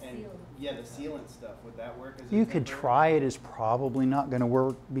 And yeah, the sealant stuff, would that work as a You could temporary? try it. It's probably not going to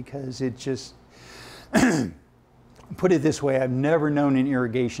work, because it just put it this way, I've never known an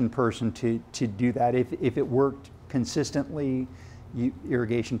irrigation person to do that. If it worked consistently,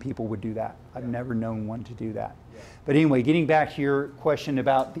 irrigation people would do that. I've never known one to do that. Yeah. But anyway, getting back to your question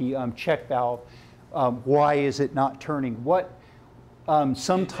about the check valve, why is it not turning? The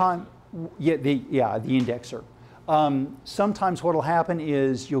indexer. Sometimes what will happen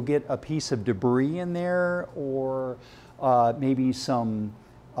is you'll get a piece of debris in there, or maybe some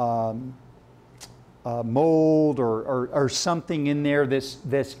mold or something in there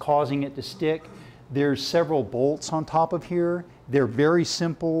that's causing it to stick. There's several bolts on top of here. They're very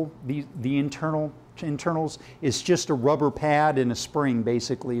simple. The internals is just a rubber pad and a spring,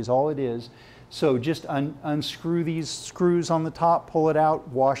 basically, is all it is. So just unscrew these screws on the top, pull it out,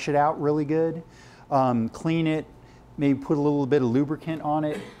 wash it out really good, clean it, maybe put a little bit of lubricant on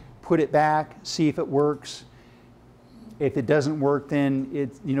it, put it back, see if it works. If it doesn't work,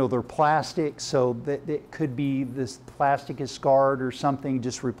 then they're plastic, so that it could be this plastic is scarred or something.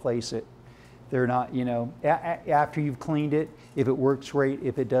 Just replace it. They're not, after you've cleaned it. If it works, great.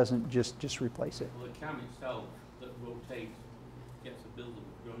 If it doesn't, just replace it. Well, the cam itself that rotates gets a buildup of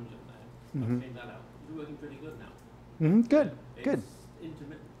grunge in there. Mm-hmm. I've cleaned that out. It's working pretty good now. Mm-hmm. Good, It's good.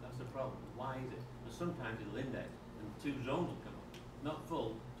 intermittent. That's the problem. Why is it? And sometimes it'll index and 2 zones will come up. Not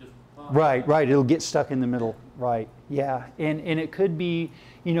full, just part. Right. It'll get stuck in the middle. Right. Yeah. And it could be,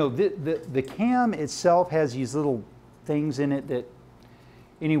 the cam itself has these little things in it that,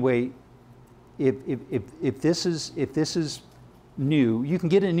 anyway, if this is new, you can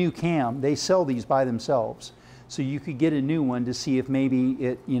get a new cam. They sell these by themselves, so you could get a new one to see if maybe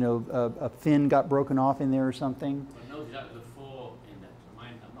it, a fin got broken off in there or something. But notice that was a 4 index.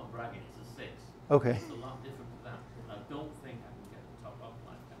 Mine, I'm not bragging. It's a 6. Okay. It's a lot different to that. And I don't think I can get the top off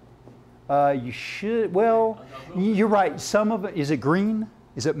like that. You should. Well, you're right. Some of it is it green.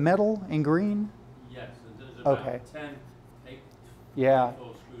 Is it metal and green? Yes, there's about Okay. 8. Yeah.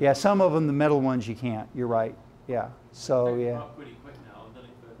 24 screws. Yeah, some of them, the metal ones, you can't. You're right. Yeah. So, Take them yeah. out pretty quick now. I've done it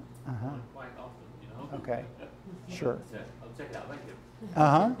for Uh-huh. quite often, you know. Okay. Sure. Yeah, I'll check it out. Thank you.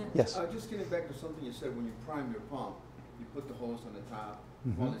 Uh-huh. Yes. Just getting back to something you said, when you prime your pump, you put the hose on the top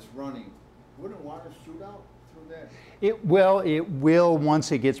Mm-hmm. while it's running. Wouldn't water shoot out through that? It will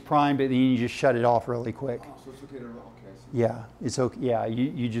once it gets primed, but then you just shut it off really quick. Oh, so it's okay to run, okay. I see. Yeah, it's okay. Yeah,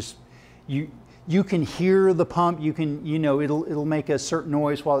 you can hear the pump. You can, it'll make a certain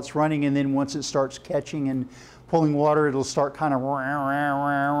noise while it's running, and then once it starts catching and pulling water, it'll start kind of,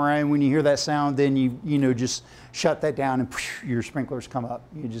 and when you hear that sound, then you just shut that down and your sprinklers come up.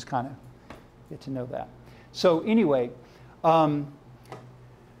 You just kind of get to know that. So anyway,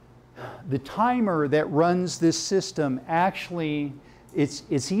 the timer that runs this system actually,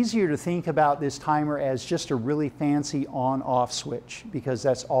 it's easier to think about this timer as just a really fancy on-off switch, because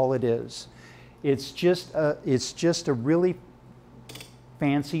that's all it is. It's just a really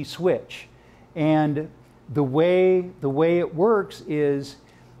fancy switch, and the way it works is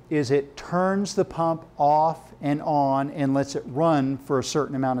it turns the pump off and on and lets it run for a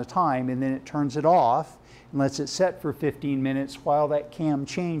certain amount of time, and then it turns it off and lets it set for 15 minutes while that cam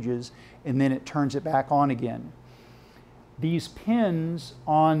changes, and then it turns it back on again. These pins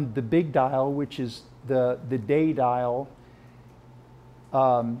on the big dial, which is the day dial,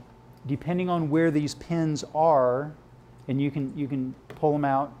 depending on where these pins are, and you can pull them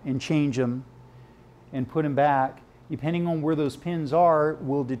out and change them and put them back, depending on where those pins are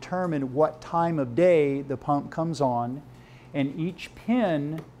will determine what time of day the pump comes on, and each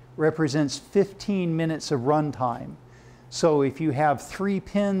pin represents 15 minutes of run time. So if you have 3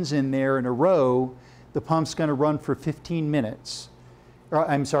 pins in there in a row, the pump's going to run for 15 minutes. Or,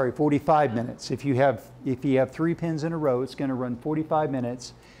 I'm sorry, 45 minutes. If you have 3 pins in a row, it's going to run 45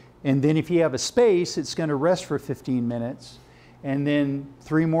 minutes. And then if you have a space, it's going to rest for 15 minutes. And then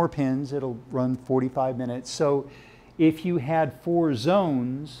 3 more pins, it'll run 45 minutes. So if you had 4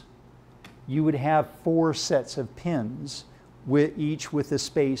 zones, you would have 4 sets of pins, each with a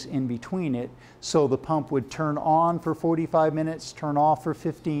space in between it. So the pump would turn on for 45 minutes, turn off for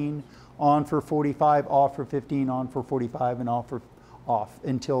 15, on for 45, off for 15, on for 45, and off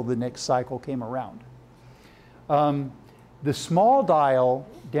until the next cycle came around. The small dial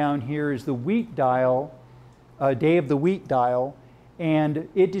down here is the week dial, day of the week dial, and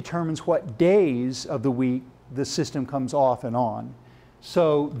it determines what days of the week the system comes off and on.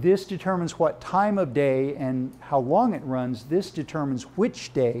 So this determines what time of day and how long it runs. This determines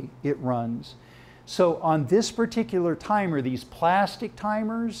which day it runs. So on this particular timer, these plastic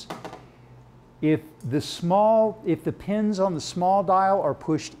timers, if the pins on the small dial are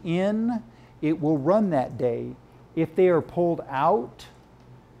pushed in, it will run that day. If they are pulled out,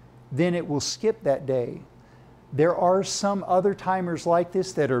 then it will skip that day. There are some other timers like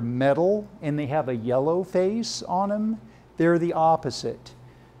this that are metal and they have a yellow face on them. They're the opposite.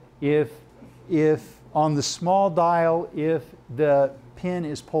 If on the small dial, if the pin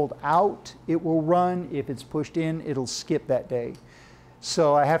is pulled out, it will run. If it's pushed in, it'll skip that day.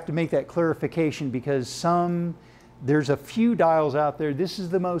 So I have to make that clarification, because there's a few dials out there. This is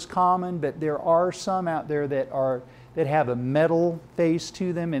the most common, but there are some out there that have a metal face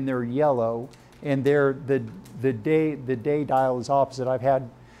to them and they're yellow, and the day dial is opposite. I've had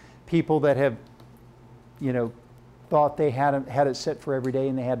people that have, thought they had it set for every day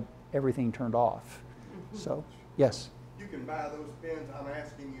and they had everything turned off. So, yes. You can buy those pins, I'm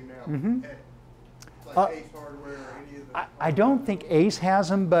asking you now, Mm-hmm. at like Ace Hardware or any of the... I don't think Ace has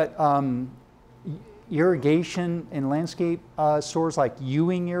them, but irrigation and landscape stores like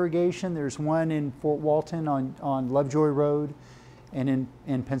Ewing Irrigation, there's one in Fort Walton on Lovejoy Road, and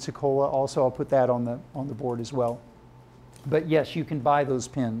in Pensacola also. I'll put that on the board as well. But yes, you can buy those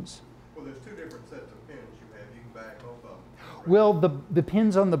pins. Well, there's 2 different sets of pins you have. You can buy both of them. Right? Well, the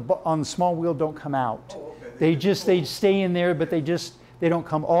pins on the small wheel don't come out. Oh, okay. They stay in there, but they don't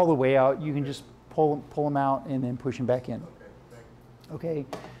come all the way out. You can just pull them out and then push them back in. Okay, thank you. Okay,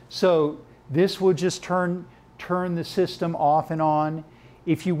 so this will just turn the system off and on.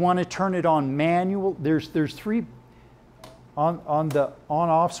 If you want to turn it on manual, there's 3 on the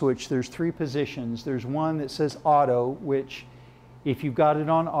on-off switch. There's 3 positions. There's one that says auto, which if you've got it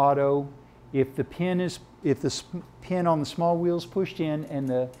on auto, if the pin on the small wheel is pushed in,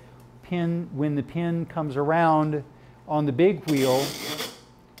 and when the pin comes around on the big wheel,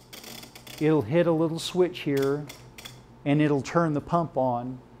 it'll hit a little switch here and it'll turn the pump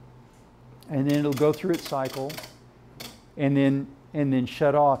on, and then it'll go through its cycle and then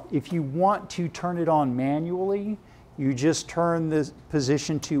shut off. If you want to turn it on manually, You just turn the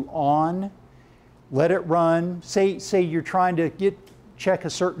position to on, let it run. Say you're trying to check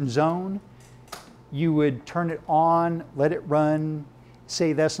a certain zone. You would turn it on, let it run,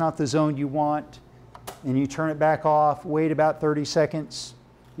 say that's not the zone you want, and you turn it back off, wait about 30 seconds.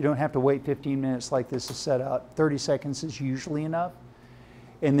 You don't have to wait 15 minutes like this is set up. 30 seconds is usually enough.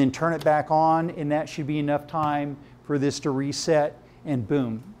 And then turn it back on, and that should be enough time for this to reset, and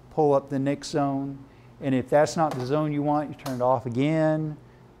boom, pull up the next zone. And if that's not the zone you want, you turn it off again,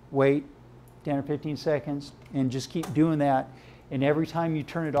 wait 10 or 15 seconds, and just keep doing that. And every time you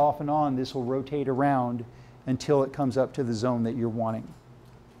turn it off and on, this will rotate around until it comes up to the zone that you're wanting.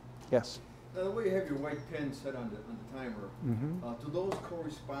 Yes? Now, the way you have your white pin set on the timer, do those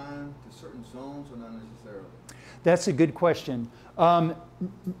correspond to certain zones or not necessarily? That's a good question. The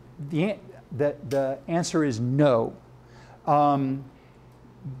answer is no.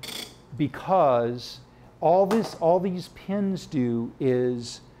 Because all these pins do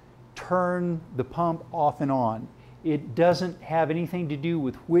is turn the pump off and on. It doesn't have anything to do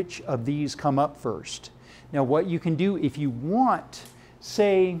with which of these come up first. Now what you can do if you want,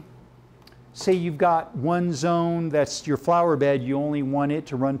 say you've got one zone that's your flower bed, you only want it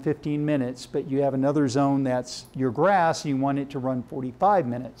to run 15 minutes, but you have another zone that's your grass, and you want it to run 45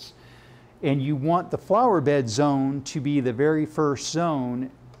 minutes. And you want the flower bed zone to be the very first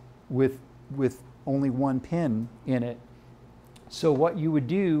zone with only one pin in it. So what you would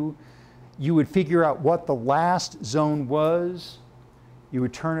do, you would figure out what the last zone was. You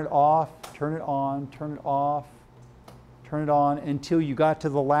would turn it off, turn it on, turn it off, turn it on until you got to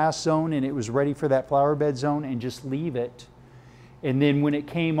the last zone and it was ready for that flower bed zone, and just leave it. And then when it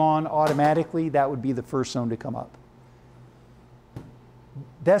came on automatically, that would be the first zone to come up.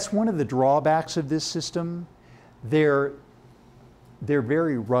 That's one of the drawbacks of this system. They're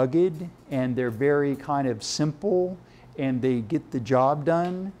very rugged, and they're very kind of simple, and they get the job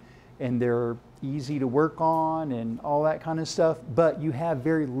done, and they're easy to work on and all that kind of stuff, but you have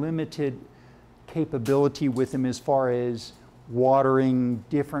very limited capability with them as far as watering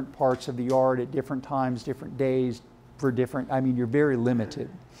different parts of the yard at different times, different days, for different, I mean, you're very limited.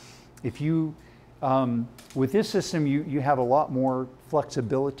 If you, with this system, you have a lot more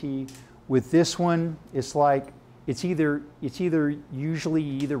flexibility. With this one, it's like, it's either usually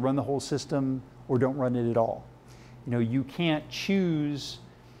you either run the whole system or don't run it at all. You know, you can't choose,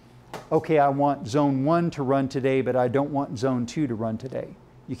 okay, I want zone 1 to run today, but I don't want zone 2 to run today.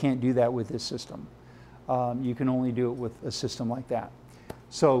 You can't do that with this system. You can only do it with a system like that.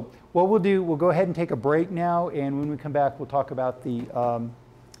 So what we'll do, we'll go ahead and take a break now, and when we come back, we'll talk about the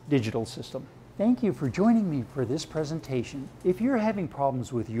digital system. Thank you for joining me for this presentation. If you're having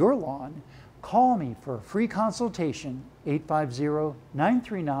problems with your lawn, call me for a free consultation,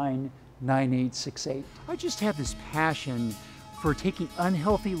 850-939-9868. I just have this passion for taking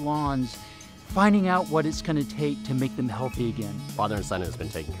unhealthy lawns, finding out what it's going to take to make them healthy again. Father and Son has been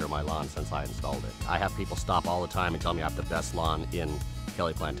taking care of my lawn since I installed it. I have people stop all the time and tell me I have the best lawn in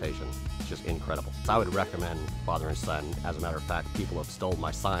Kelly Plantation. It's just incredible. So I would recommend Father and Son. As a matter of fact, people have stolen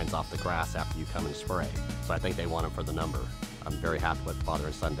my signs off the grass after you come and spray. So I think they want them for the number. I'm very happy with what Father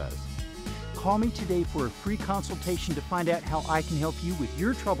and Son does. Call me today for a free consultation to find out how I can help you with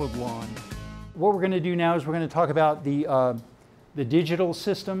your troubled lawn. What we're going to do now is we're going to talk about the digital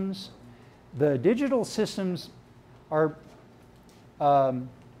systems. The digital systems are,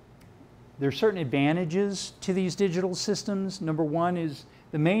 there's certain advantages to these digital systems. Number one is,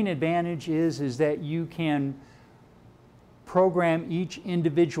 the main advantage is that you can program each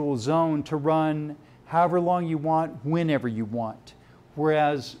individual zone to run however long you want, whenever you want.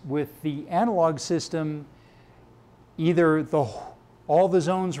 Whereas with the analog system, either all the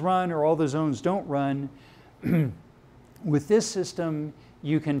zones run or all the zones don't run. With this system,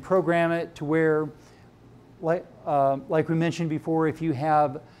 you can program it to where, like we mentioned before, if you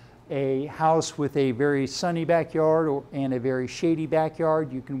have a house with a very sunny backyard and a very shady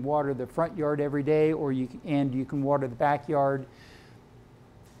backyard, you can water the front yard every day, or you can water the backyard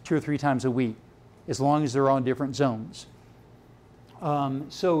 2 or 3 times a week, as long as they're on different zones.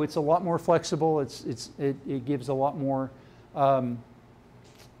 So it's a lot more flexible. It gives a lot more,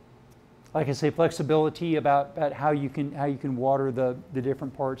 like I say, flexibility about how you can water the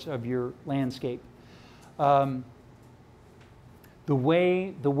different parts of your landscape. The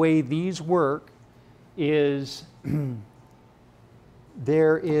way these work is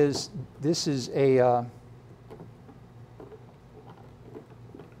this is a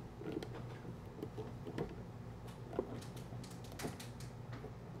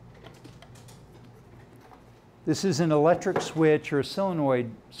this is an electric switch or a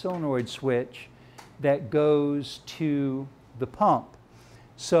solenoid switch that goes to the pump.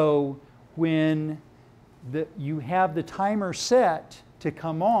 So when you have the timer set to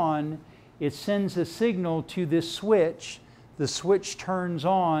come on, it sends a signal to this switch. The switch turns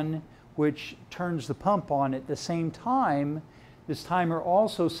on, which turns the pump on. At the same time, this timer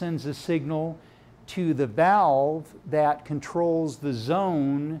also sends a signal to the valve that controls the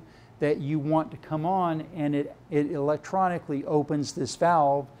zone that you want to come on, and it electronically opens this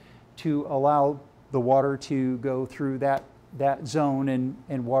valve to allow the water to go through that zone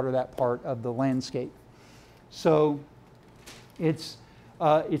and water that part of the landscape. So it's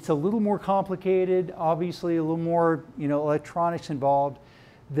a little more complicated, obviously a little more electronics involved.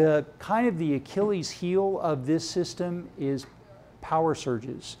 The kind of the Achilles heel of this system is power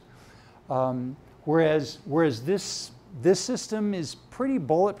surges. Whereas this system is pretty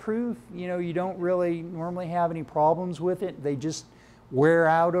bulletproof. You don't really normally have any problems with it. They just wear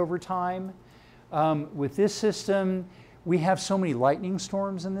out over time. With this system, we have so many lightning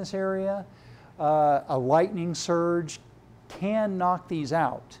storms in this area. A lightning surge can knock these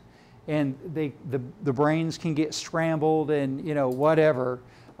out, and the brains can get scrambled, and whatever.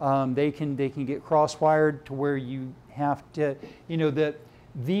 They can get cross-wired to where you have to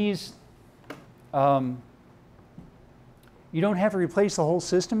these. You don't have to replace the whole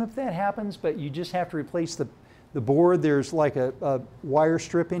system if that happens, but you just have to replace the board. There's like a wire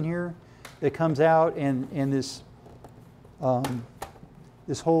strip in here that comes out, and this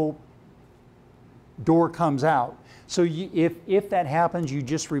this whole door comes out. So if that happens, you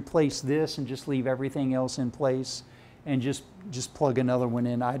just replace this and just leave everything else in place, and just plug another one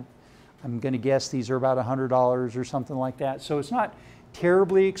in. I'm going to guess these are about $100 or something like that. So it's not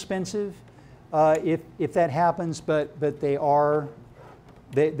terribly expensive if that happens, but they are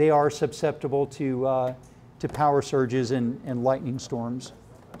susceptible to power surges and lightning storms.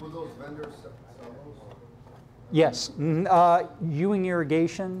 Will those vendors sell those? Yes, Ewing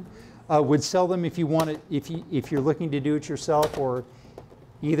Irrigation would sell them if you want it. If you're looking to do it yourself, or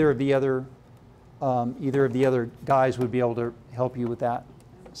either of the other guys would be able to help you with that.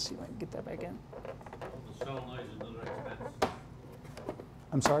 Let's see if I can get that back in. The solenoid is another expense.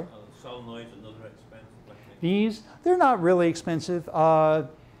 I'm sorry? Solenoid is another expense. These, they're not really expensive. I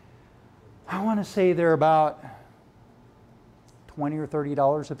want to say they're about $20 or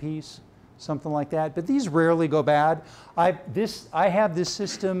 $30 a piece, something like that. But these rarely go bad. I have this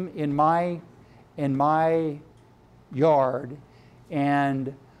system in my yard,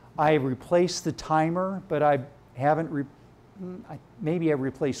 and I replaced the timer, but I haven't. Maybe I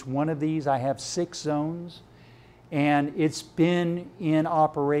replaced one of these. I have 6 zones, and it's been in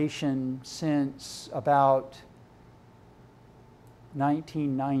operation since about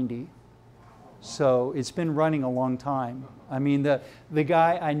 1990. So it's been running a long time. I mean, the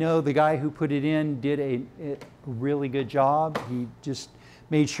guy who put it in did a really good job. He just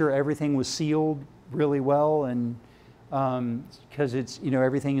made sure everything was sealed really well, and because it's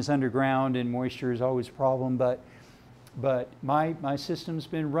everything is underground and moisture is always a problem. But my system's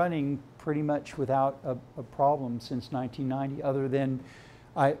been running pretty much without a problem since 1990, other than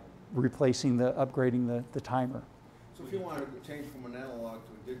upgrading the timer. So if you wanted to change from an analog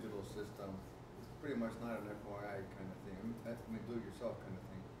to a digital system, it's pretty much not an FYI kind of thing. I mean, do-it-yourself kind of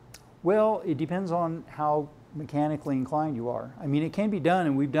thing. Well, it depends on how mechanically inclined you are. I mean, it can be done,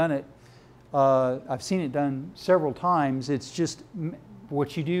 and we've done it. I've seen it done several times. It's just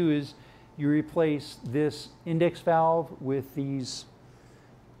what you do is you replace this index valve with these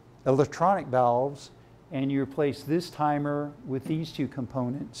electronic valves, and you replace this timer with these 2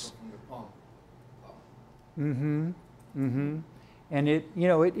 components. From the pump. And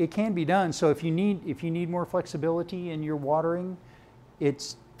it can be done. So if you need more flexibility in your watering,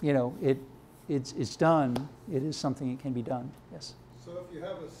 it's done. It is something that can be done. Yes. So if you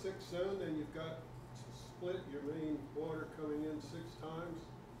have a 6 zone and you've got to split your main water coming in 6 times,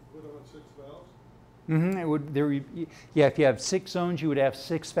 put on 6 valves? If you have 6 zones, you would have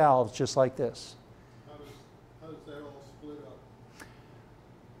 6 valves just like this. How does that all split up?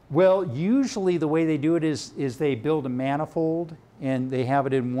 Well, usually the way they do it is they build a manifold, and they have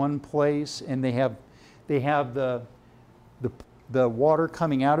it in one place, and they have the water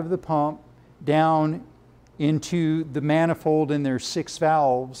coming out of the pump down into the manifold, and there's 6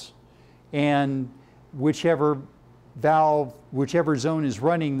 valves, and whichever zone is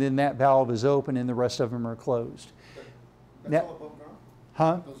running, then that valve is open and the rest of them are closed. That's all above ground?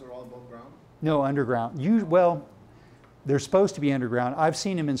 Huh? Those are all above ground? No, underground. Well, they're supposed to be underground. I've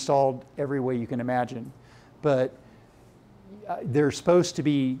seen them installed every way you can imagine, but they're supposed to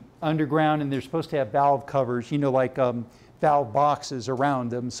be underground, and they're supposed to have valve covers, like valve boxes around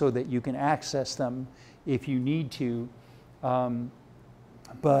them so that you can access them if you need to.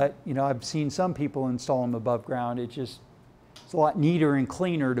 But you know, I've seen some people install them above ground. It's a lot neater and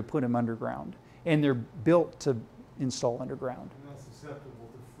cleaner to put them underground, and they're built to install underground. And that's susceptible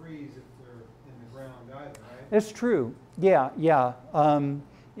to freeze if they're in the ground either, right? That's true. Yeah, yeah.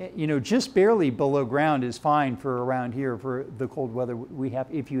 You know, just barely below ground is fine for around here for the cold weather we have.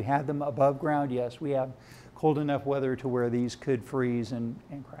 If you had them above ground, yes, we have cold enough weather to where these could freeze and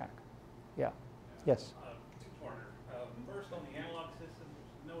crack. Yeah. Yes. Two-parter. First, on the analog system,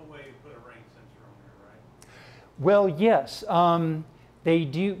 there's no way to put a rain sensor on there, right? Well, yes, they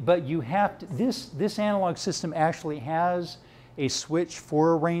do, but you have to, this analog system actually has a switch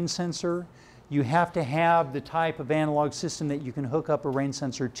for a rain sensor. You have to have the type of analog system that you can hook up a rain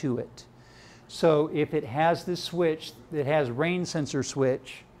sensor to it. So if it has this switch that has rain sensor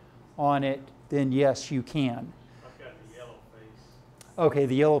switch on it, then yes, you can. I've got the yellow face. Okay,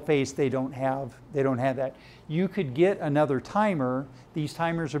 the yellow face, they don't have that. You could get another timer. These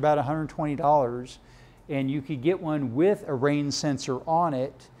timers are about $120, and you could get one with a rain sensor on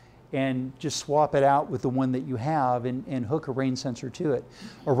it and just swap it out with the one that you have and hook a rain sensor to it.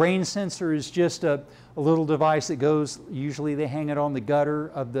 A rain sensor is just a little device that goes, usually they hang it on the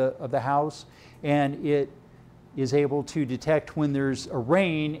gutter of the house, and it is able to detect when there's a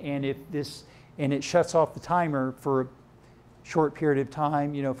rain, and it shuts off the timer for a short period of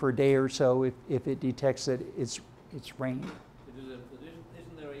time, you know, for a day or so if it detects that it's rain. Isn't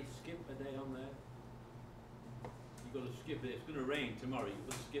there a skip a day on there? You've got to skip it. It's going to rain tomorrow. You've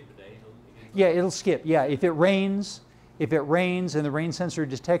got to skip a day. Yeah, it'll skip. Yeah, if it rains and the rain sensor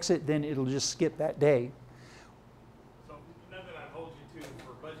detects it, then it'll just skip that day. So not that I hold you to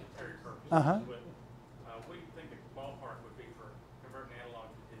for budgetary purposes, Uh-huh. but what do you think the ballpark would be for converting analog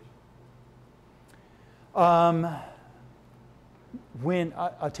to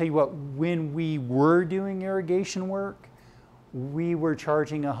digital? I'll tell you what, when we were doing irrigation work, we were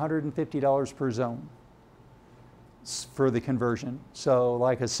charging $150 per zone for the conversion. So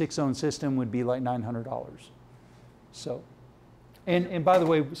like a 6-zone system would be like $900. So, and by the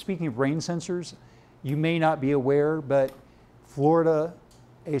way, speaking of rain sensors, you may not be aware, but Florida,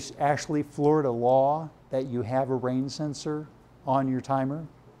 it's actually Florida law that you have a rain sensor on your timer.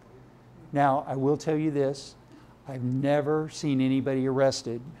 Now, I will tell you this, I've never seen anybody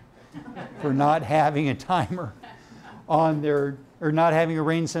arrested for not having a timer on their, or not having a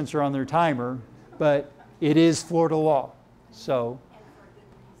rain sensor on their timer, but it is Florida law. So,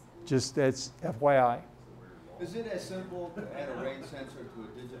 just that's FYI. Is it as simple to add a rain sensor to a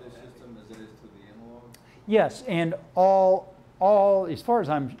digital system as it is to the analog? Yes, and all as far as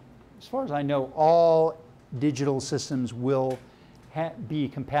I know, all digital systems will be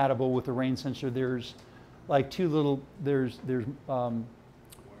compatible with the rain sensor. There's like two little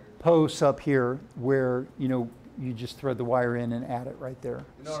posts up here where you just thread the wire in and add it right there.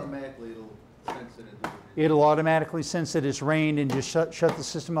 And automatically it'll sense it. It'll automatically sense that it's rained and just shut the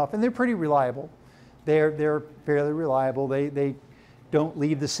system off. And they're pretty reliable. They're fairly reliable. They don't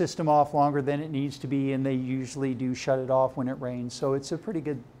leave the system off longer than it needs to be, and they usually do shut it off when it rains. So it's a pretty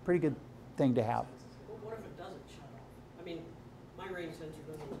good thing to have. Well, what if it doesn't shut off? I mean, my rain sensor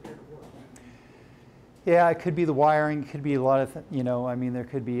doesn't appear to work. Yeah, it could be the wiring. It could be a lot of, I mean, there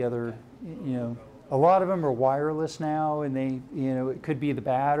could be other, a lot of them are wireless now, and they, it could be the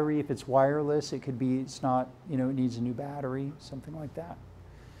battery. If it's wireless, it could be it's not, it needs a new battery, something like that.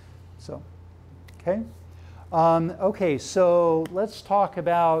 So, okay. Okay, so let's talk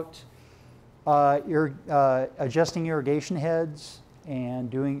about adjusting irrigation heads and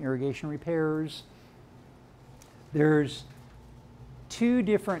doing irrigation repairs. There's two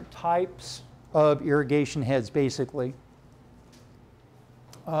different types of irrigation heads, basically.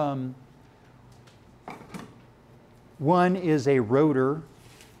 One is a rotor,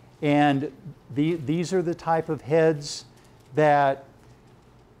 and these are the type of heads that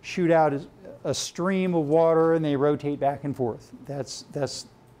shoot out a stream of water and they rotate back and forth. That's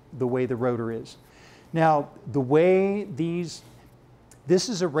the way the rotor is. Now, the way this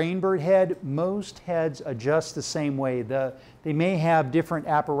is a rainbird head. Most heads adjust the same way. They may have different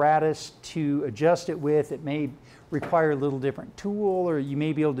apparatus to adjust it with. It may require a little different tool, or you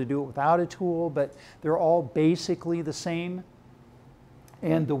may be able to do it without a tool, but they're all basically the same.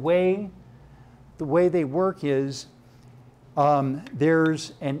 And the way they work is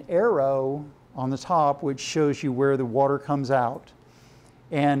there's an arrow on the top which shows you where the water comes out,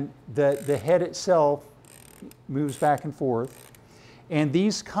 and the head itself moves back and forth. And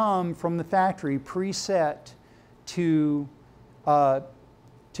these come from the factory preset to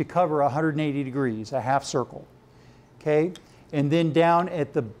cover 180 degrees, a half circle. okay? And then down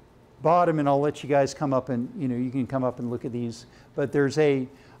at the bottom, and I'll let you guys come up and, you can come up and look at these, but there's a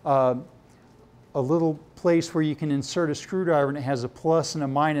little place where you can insert a screwdriver, and it has a plus and a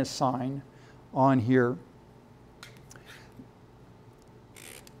minus sign on here.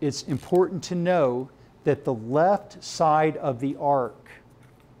 It's important to know that the left side of the arc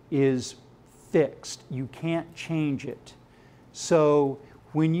is fixed. You can't change it. So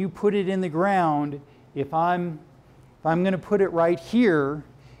when you put it in the ground, if I'm going to put it right here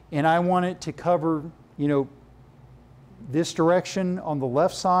and I want it to cover, this direction on the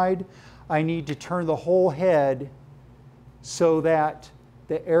left side, I need to turn the whole head so that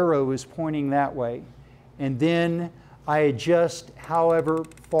the arrow is pointing that way. And then I adjust however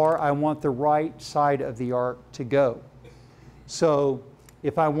far I want the right side of the arc to go. So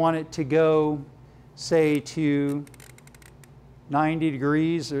if I want it to go, say, to 90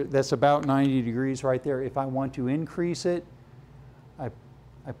 degrees, that's about 90 degrees right there. If I want to increase it,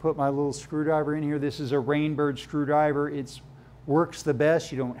 I put my little screwdriver in here. This is a Rainbird screwdriver. It works the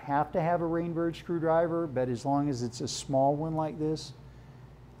best. You don't have to have a Rainbird screwdriver, but as long as it's a small one like this,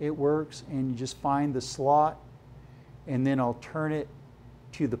 it works. And you just find the slot, and then I'll turn it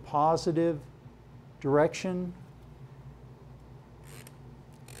to the positive direction.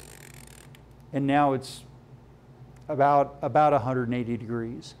 And now it's about 180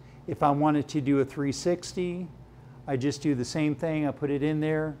 degrees. If I wanted to do a 360, I just do the same thing. I put it in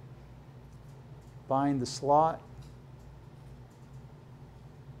there, find the slot,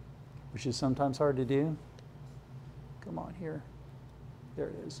 which is sometimes hard to do. Come on here. There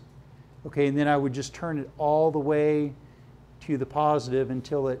it is. Okay, and then I would just turn it all the way to the positive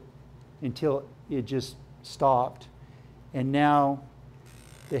until it just stopped. And now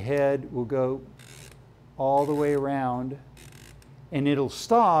the head will go all the way around, and it'll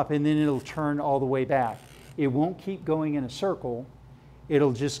stop, and then it'll turn all the way back. It won't keep going in a circle.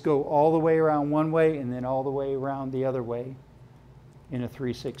 It'll just go all the way around one way and then all the way around the other way in a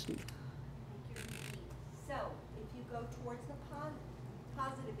 360. So if you go towards the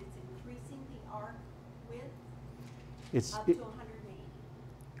positive, it's increasing the arc width up to 180.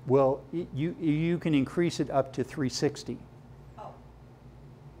 Well, you can increase it up to 360. Oh.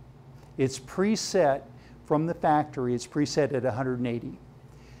 It's preset from the factory. It's preset at 180.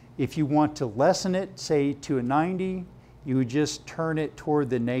 If you want to lessen it, say to a 90, you would just turn it toward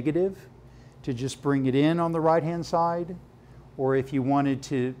the negative to just bring it in on the right-hand side. Or if you want it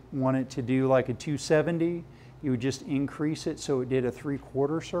to do like a 270, you would just increase it so it did a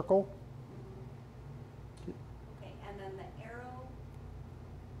 3/4 circle. Okay, and then the arrow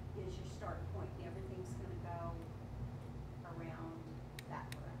is your start point. Everything's going to go around that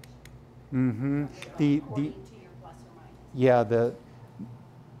direction. Mm-hmm. According to your plus or minus. Yeah,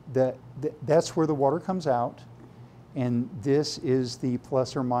 that's where the water comes out, and this is the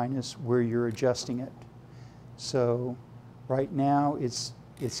plus or minus where you're adjusting it. So right now it's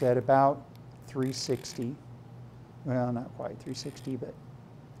at about 360. Well, not quite 360, but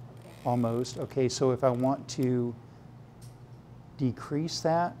almost. Okay, so if I want to decrease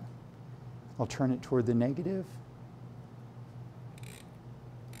that, I'll turn it toward the negative.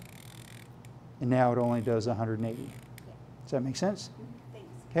 And now it only does 180. Does that make sense?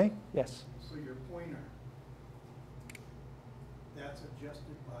 Okay, yes. So your pointer, that's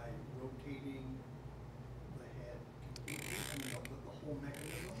adjusted by rotating the head, the whole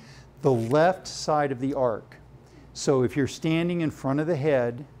mechanism? The left side of the arc. So if you're standing in front of the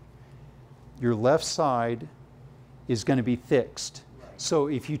head, your left side is going to be fixed. Right. So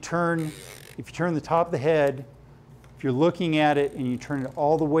if you turn the top of the head, if you're looking at it and you turn it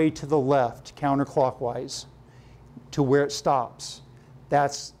all the way to the left, counterclockwise, to where it stops,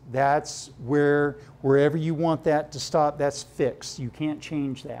 that's wherever you want that to stop, that's fixed. You can't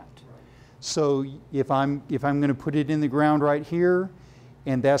change that. So if I'm going to put it in the ground right here,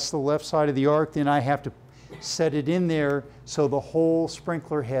 and that's the left side of the arc, then I have to set it in there so the whole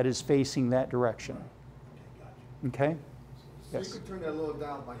sprinkler head is facing that direction. Okay? So Yes. you could turn that little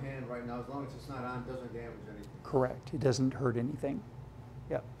dial by hand right now, as long as it's not on, it doesn't damage anything. Correct. It doesn't hurt anything.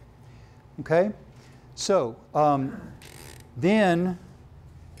 Yep. Okay? So then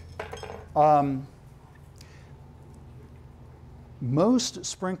most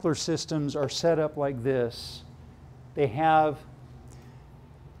sprinkler systems are set up like this. They have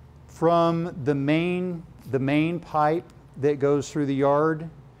from the main pipe that goes through the yard,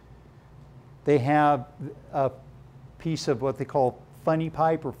 they have a piece of what they call funny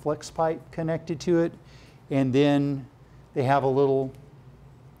pipe or flex pipe connected to it, and then they have a little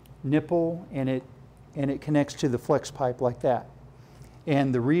nipple, and it connects to the flex pipe like that.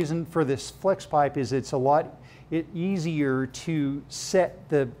 And the reason for this flex pipe is it's a lot easier to set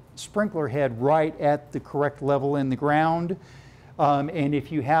the sprinkler head right at the correct level in the ground. And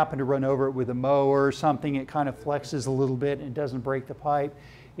if you happen to run over it with a mower or something, it kind of flexes a little bit and it doesn't break the pipe.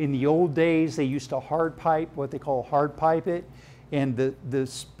 In the old days, they used to hard pipe, what they call hard pipe it, and the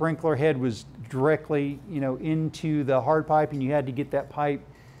sprinkler head was directly, into the hard pipe, and you had to get that pipe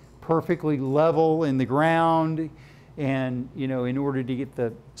perfectly level in the ground. And in order to get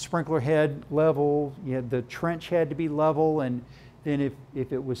the sprinkler head level, the trench had to be level, and then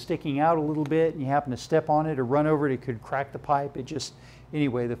if it was sticking out a little bit and you happen to step on it or run over it, it could crack the pipe. It just,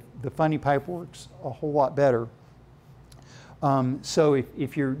 anyway, the funny pipe works a whole lot better. So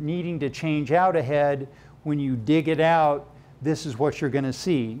if you're needing to change out a head, when you dig it out, this is what you're going to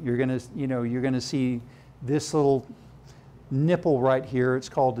see. You're going to see this little nipple right here. It's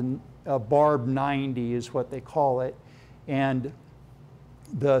called a barb 90 is what they call it. And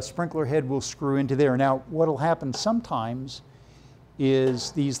the sprinkler head will screw into there. Now, what will happen sometimes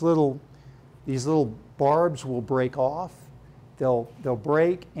is these little barbs will break off. They'll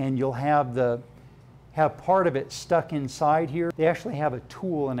break, and you'll have part of it stuck inside here. They actually have a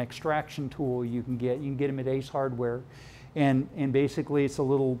tool, an extraction tool you can get. You can get them at Ace Hardware, and basically it's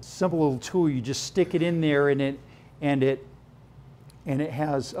a simple little tool. You just stick it in there, and it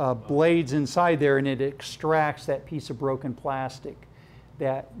has blades inside there, and it extracts that piece of broken plastic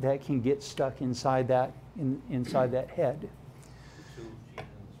that can get stuck inside that head.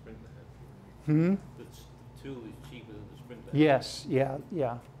 The tool is cheaper than the sprinkler. Yes, yeah.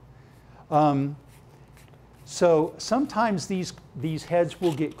 So sometimes these heads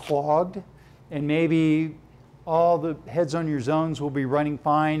will get clogged, and maybe all the heads on your zones will be running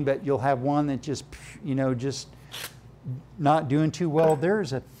fine, but you'll have one that just not doing too well.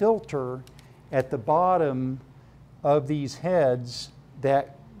 There's a filter at the bottom of these heads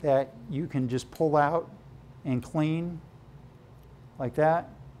that you can just pull out and clean like that.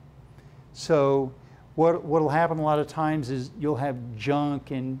 So what'll happen a lot of times is you'll have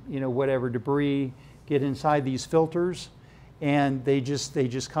junk and whatever debris get inside these filters, and they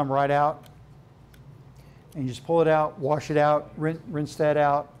just come right out, and you just pull it out, wash it out, rinse that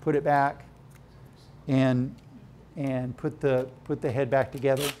out, put it back, and put the head back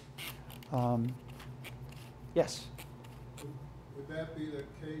together. Yes? Would that be the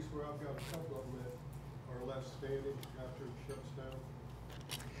case where I've got a couple of them that are left standing after it shuts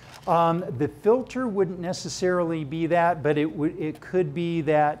down? The filter wouldn't necessarily be that, but it could be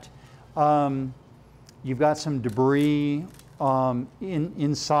that you've got some debris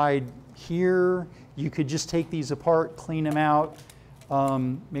inside here. You could just take these apart, clean them out,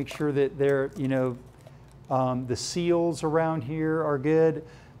 make sure that they're, the seals around here are good.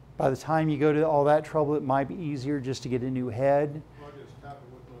 By the time you go to all that trouble, it might be easier just to get a new head. I just tap it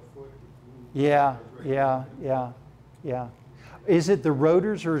with my foot. Yeah. Is it the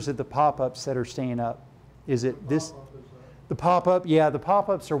rotors or is it the pop-ups that are staying up? Is it this? The pop-up? Yeah, the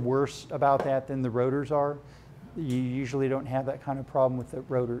pop-ups are worse about that than the rotors are. You usually don't have that kind of problem with the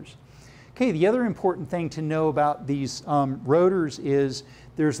rotors. Okay, the other important thing to know about these rotors is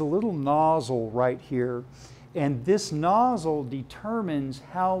there's a little nozzle right here, and this nozzle determines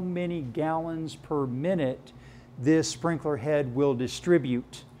how many gallons per minute this sprinkler head will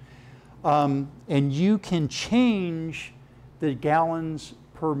distribute. And you can change the gallons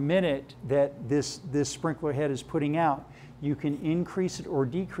per minute that this sprinkler head is putting out. You can increase it or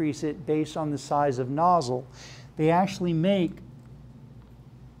decrease it based on the size of nozzle. They actually make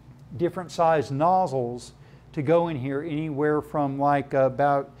different size nozzles to go in here, anywhere from like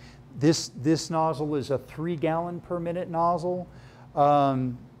about this nozzle is a 3 gallon per minute nozzle.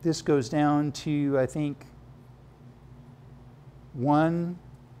 This goes down to, I think, 1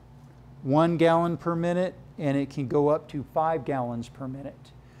 gallon per minute, and it can go up to 5 gallons per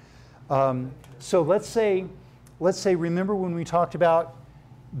minute. So let's say, remember when we talked about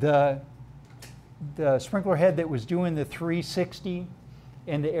the sprinkler head that was doing the 360,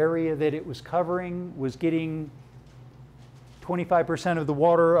 and the area that it was covering was getting 25% of the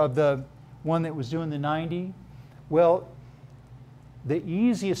water of the one that was doing the 90? Well, the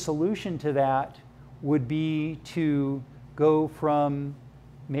easiest solution to that would be to go from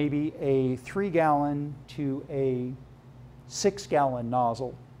maybe a 3 gallon to a 6 gallon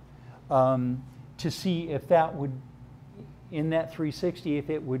nozzle to see if that would, in that 360,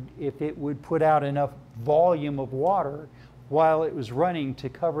 if it would put out enough volume of water while it was running to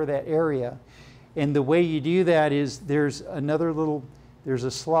cover that area. And the way you do that is there's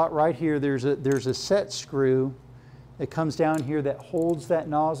a slot right here. There's a set screw that comes down here that holds that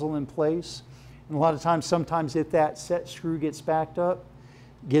nozzle in place. And a lot of times, sometimes if that set screw gets backed up,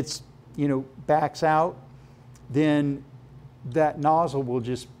 gets, backs out, then that nozzle will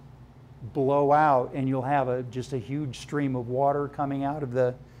just blow out, and you'll have just a huge stream of water coming out of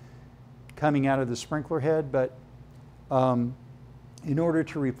the sprinkler head. But in order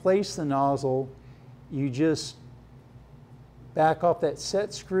to replace the nozzle, you just back off that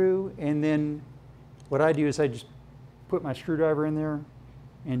set screw, and then what I do is I just put my screwdriver in there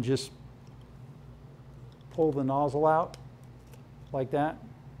and just pull the nozzle out like that,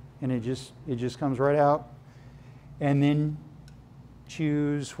 and it just comes right out. And then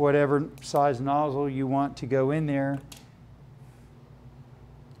choose whatever size nozzle you want to go in there,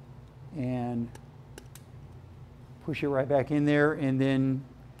 and push it right back in there, and then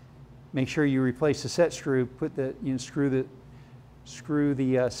make sure you replace the set screw. Put the screw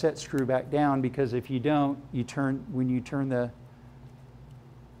the set screw back down, because if you don't, when you turn the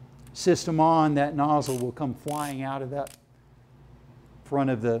system on, that nozzle will come flying out of that front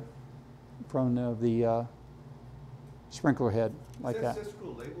of the sprinkler head like that. Is that set screw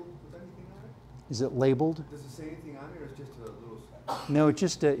labeled with anything on it? Is it labeled? Does it say anything on it, or it's just a little? No, it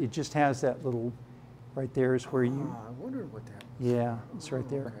just has that little, right there is where you. I wondered what that was. Yeah, it's right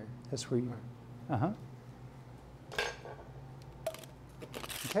there. Okay. That's where you.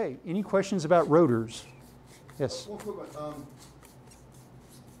 Okay. Any questions about rotors? Yes. One quick one.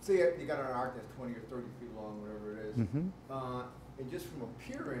 Say you got an arc that's 20 or 30 feet long, whatever it is. Mm-hmm. And just from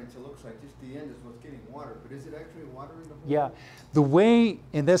appearance, it looks like just the end is what's getting water. But is it actually watering the whole? Yeah, the way,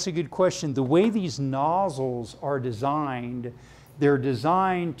 and that's a good question, the way these nozzles are designed, they're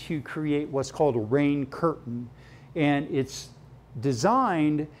designed to create what's called a rain curtain. And it's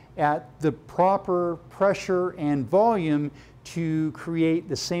designed at the proper pressure and volume to create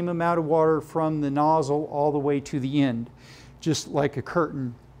the same amount of water from the nozzle all the way to the end, just like a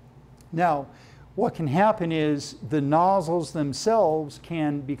curtain. Now, what can happen is the nozzles themselves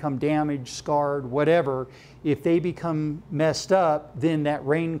can become damaged, scarred, whatever. If they become messed up, then that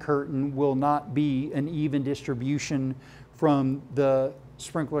rain curtain will not be an even distribution from the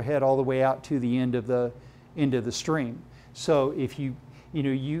sprinkler head all the way out to the end of the stream. So if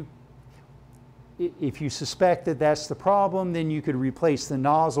if you suspect that that's the problem, then you could replace the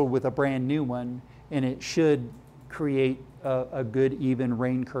nozzle with a brand new one, and it should create a good even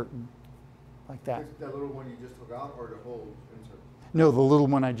rain curtain like that. That little one you just took out, or the whole insert? No, the little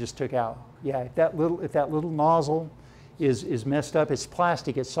one I just took out. Yeah, if that little nozzle is messed up, it's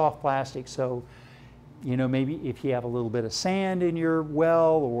plastic, it's soft plastic, so maybe if you have a little bit of sand in your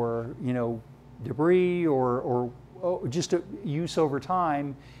well, or debris, or just use over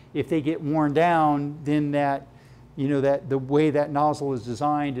time, if they get worn down, then that the way that nozzle is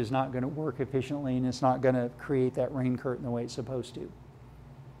designed is not going to work efficiently, and it's not going to create that rain curtain the way it's supposed to.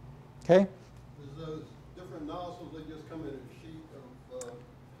 Okay? Those different nozzles, they just come in a sheet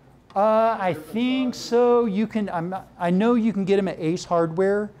of I think so. You can. I know you can get them at Ace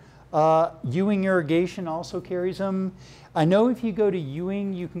Hardware. Ewing Irrigation also carries them. I know if you go to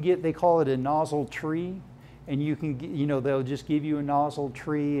Ewing, you can get. They call it a nozzle tree, and you can. They'll just give you a nozzle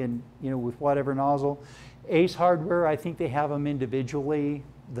tree, and with whatever nozzle. Ace Hardware, I think they have them individually,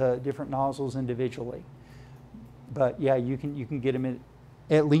 the different nozzles individually. But yeah, you can get them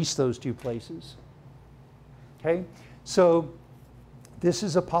at least those two places. Okay, so this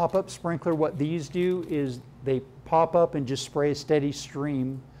is a pop-up sprinkler. What these do is they pop up and just spray a steady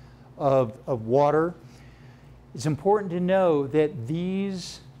stream of water. It's important to know that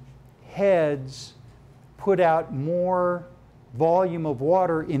these heads put out more volume of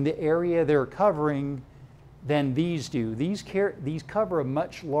water in the area they're covering than these do. These cover a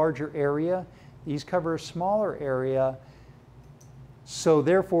much larger area. These cover a smaller area. So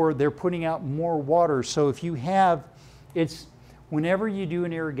therefore, they're putting out more water. So if you have, whenever you do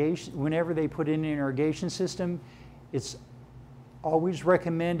an irrigation, whenever they put in an irrigation system, it's always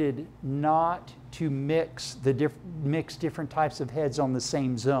recommended not to mix different types of heads on the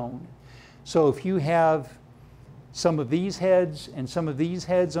same zone. So if you have some of these heads and some of these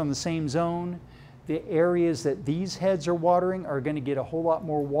heads on the same zone, the areas that these heads are watering are going to get a whole lot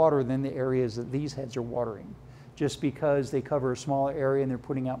more water than the areas that these heads are watering, just because they cover a smaller area and they're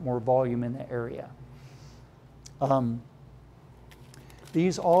putting out more volume in the area.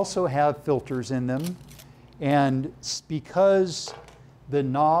 These also have filters in them, and because the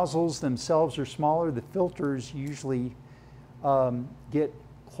nozzles themselves are smaller, the filters usually get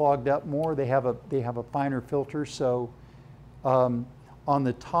clogged up more. They have a finer filter. So on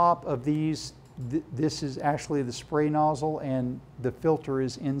the top of these, this is actually the spray nozzle, and the filter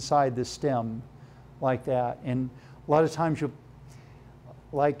is inside the stem like that. And a lot of times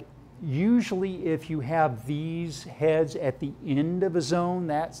Usually if you have these heads at the end of a zone,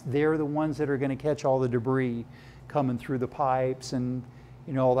 they're the ones that are going to catch all the debris coming through the pipes and,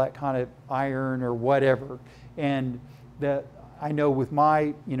 you know, all that kind of iron or whatever. And I know with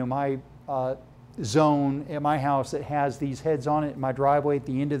my, you know, my zone at my house that has these heads on it in my driveway, at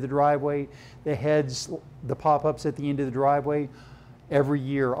the end of the driveway, the heads, the pop-ups at the end of the driveway, every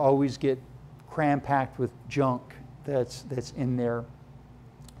year always get cram-packed with junk that's in there.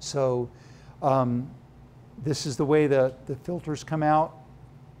 So this is the way the filters come out.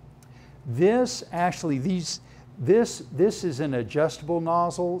 This actually, this is an adjustable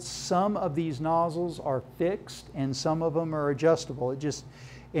nozzle. Some of these nozzles are fixed and some of them are adjustable. It just,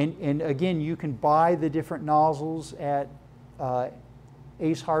 and again, you can buy the different nozzles at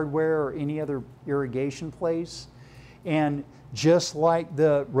Ace Hardware or any other irrigation place. And just like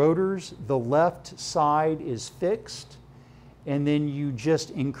the rotors, the left side is fixed, and then you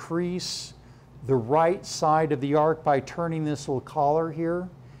just increase the right side of the arc by turning this little collar here.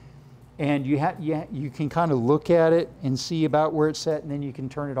 And you can kind of look at it and see about where it's set, and then you can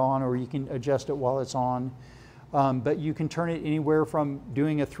turn it on or you can adjust it while it's on. But you can turn it anywhere from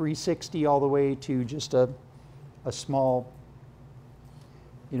doing a 360 all the way to just a small,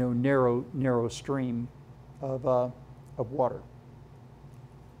 you know, narrow stream of water.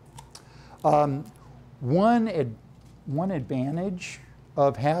 One advantage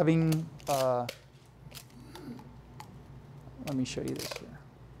of having, let me show you this here.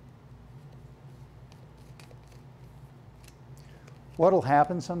 What'll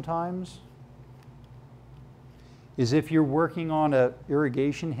happen sometimes is if you're working on an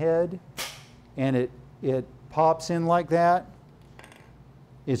irrigation head and it pops in like that,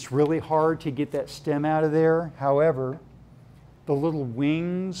 it's really hard to get that stem out of there. However, the little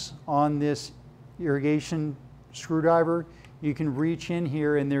wings on this irrigation screwdriver, you can reach in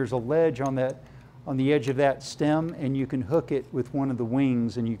here and there's a ledge on the edge of that stem, and you can hook it with one of the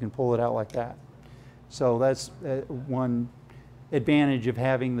wings and you can pull it out like that. So that's one advantage of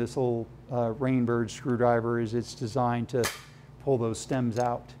having this little Rainbird screwdriver, is it's designed to pull those stems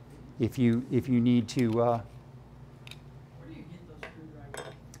out if you need to. Where do you get those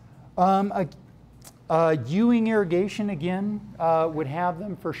screwdrivers? Ewing Irrigation again would have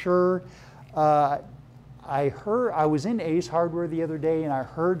them for sure. I was in Ace Hardware the other day and I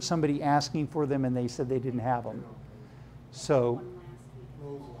heard somebody asking for them and they said they didn't have them. So.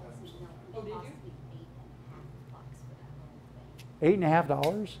 Oh, did you?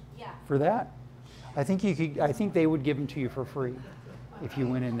 $8.50 Yeah. for that? I think you could. I think they would give them to you for free if you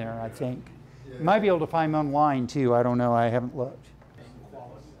went in there. I think you might be able to find them online too. I don't know. I haven't looked.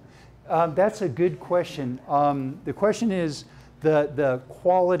 That's a good question. The question is the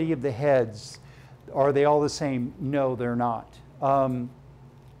quality of the heads. Are they all the same? No, they're not.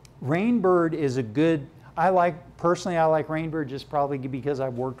 Rainbird is a good. Personally, I like Rainbird just probably because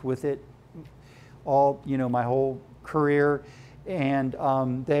I've worked with it my whole career. And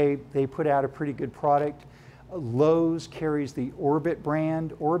they put out a pretty good product. Lowe's carries the Orbit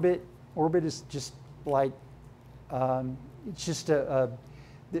brand. Orbit is just like, it's just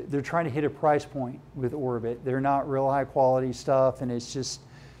they're trying to hit a price point with Orbit. They're not real high quality stuff, and it's just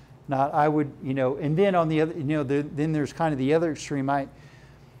not, and then on the other, then there's kind of the other extreme. I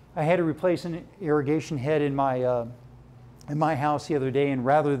had to replace an irrigation head in my house the other day, and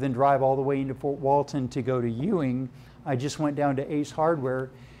rather than drive all the way into Fort Walton to go to Ewing, I just went down to Ace Hardware,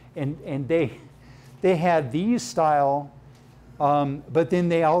 and they had these style, but then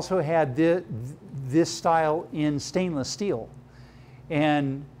they also had this style in stainless steel.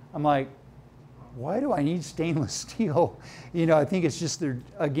 And I'm like, why do I need stainless steel? I think it's just they're,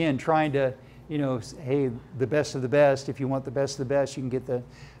 again, trying to, hey, the best of the best. If you want the best of the best, you can get the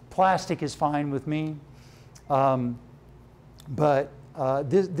plastic is fine with me. But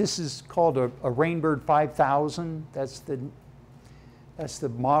this is called a Rainbird 5000. That's the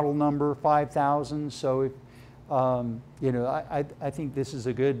model number 5000. So if, I think this is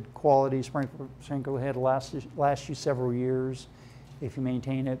a good quality sprinkler head. Last you several years if you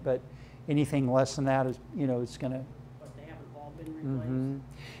maintain it. But anything less than that is, it's going to. But they haven't all been replaced.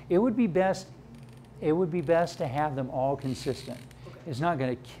 It would be best. It would be best to have them all consistent. Okay. It's not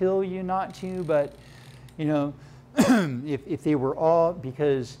going to kill you not to, but if they were all,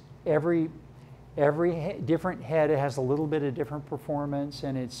 because every different head has a little bit of different performance,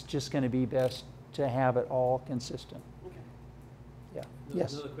 and it's just going to be best to have it all consistent. Okay. Yeah. Yes.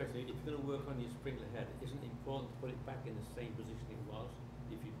 Yes. Another question: if you're going to work on your sprinkler head, isn't it important to put it back in the same position it was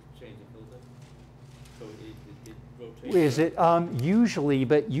if you change the filter? So it rotates. Is it usually?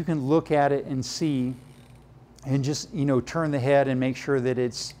 But you can look at it and see, and just turn the head and make sure that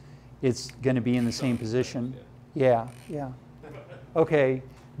it's it's going to be in the same position. Yeah, yeah. Okay,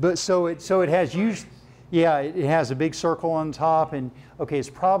 but so it has used, yeah, it has a big circle on top, and okay, it's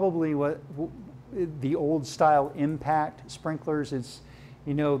probably what the old style impact sprinklers. It's,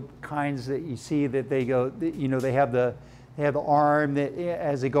 you know, kinds that you see that they go, you know, they have the arm that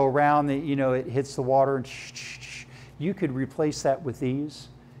as they go around, that, you know, it hits the water and you could replace that with these,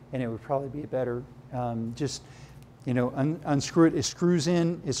 and it would probably be better. Just, you know, unscrew it. It screws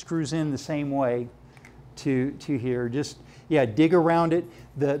in the same way to here. Just, yeah, dig around it.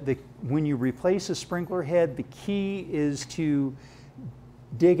 When you replace a sprinkler head, the key is to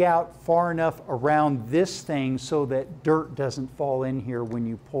dig out far enough around this thing so that dirt doesn't fall in here when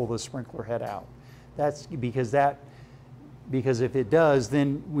you pull the sprinkler head out. That's because if it does,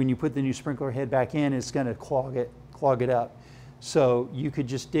 then when you put the new sprinkler head back in, it's going to clog it up. So you could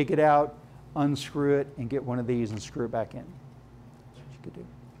just dig it out, unscrew it, and get one of these and screw it back in. That's what you could do.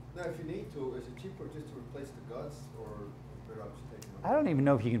 Now, if you need to, is it cheaper just to replace the guts, or better off just taking them? I don't even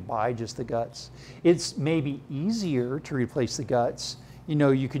know if you can buy just the guts. It's maybe easier to replace the guts. You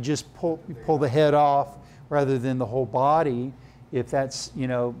know, you could just pull the head off rather than the whole body, if that's, you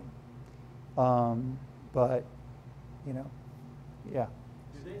know, but, you know, yeah.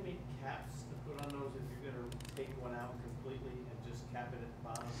 Do they make caps to put on those if you're going to take one out completely and just cap it at the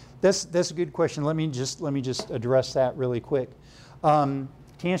bottom? That's a good question. Let me just address that really quick. To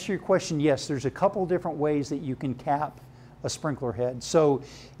answer your question, yes, there's a couple different ways that you can cap a sprinkler head. So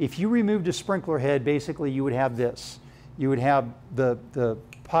if you removed a sprinkler head, basically you would have this. You would have the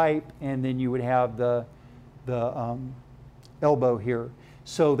pipe, and then you would have the elbow here.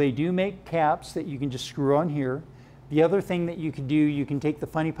 So they do make caps that you can just screw on here. The other thing that you can do, you can take the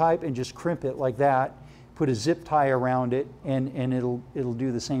funny pipe and just crimp it like that, put a zip tie around it, and it'll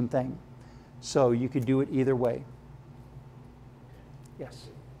do the same thing. So you could do it either way. Yes?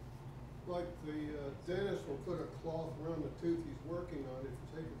 Like the dentist will put a cloth around the tooth he's working on. If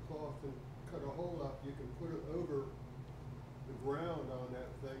you take a cloth and cut a hole up, you can put it over the ground on that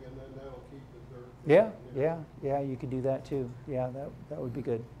thing, and then that'll keep the dirt. Yeah, you could do that too. Yeah, that would be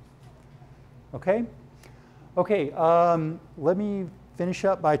good. Okay? Okay, let me finish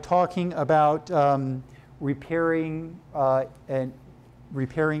up by talking about repairing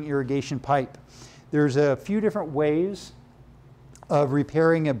irrigation pipe. There's a few different ways of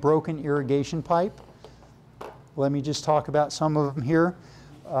repairing a broken irrigation pipe. Let me just talk about some of them here.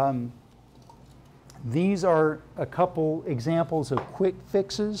 These are a couple examples of quick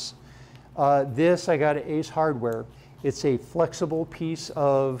fixes. This I got at Ace Hardware. It's a flexible piece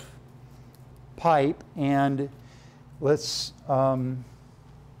of pipe, and let's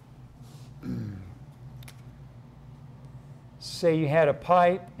say you had a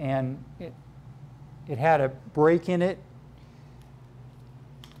pipe and it had a break in it.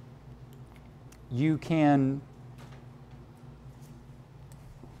 You can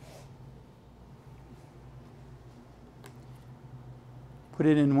put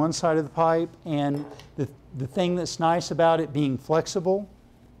it in one side of the pipe, and the thing that's nice about it being flexible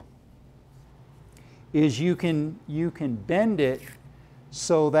is you can bend it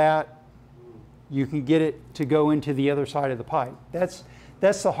so that you can get it to go into the other side of the pipe. That's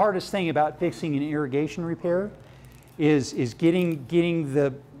the hardest thing about fixing an irrigation repair, is getting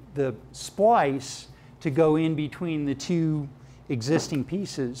the splice to go in between the two existing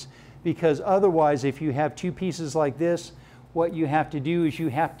pieces. Because otherwise, if you have two pieces like this, what you have to do is you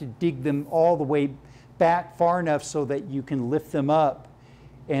have to dig them all the way back far enough so that you can lift them up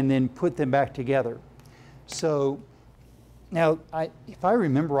and then put them back together. So now, if I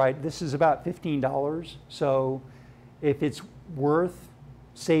remember right, this is about $15. So if it's worth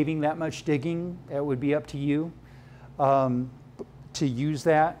saving that much digging, that would be up to you to use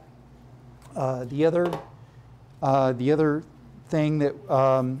that. The other thing that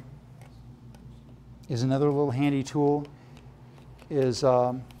is another little handy tool is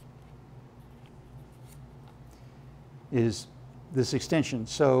this extension.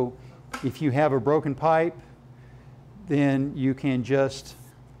 So if you have a broken pipe, then you can just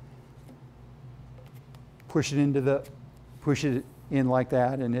push it in like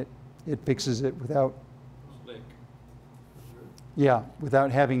that, and it fixes it without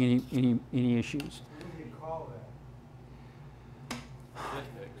without having any issues. What do you call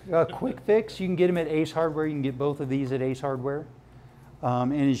that? A quick fix. You can get them at Ace Hardware. You can get both of these at Ace Hardware,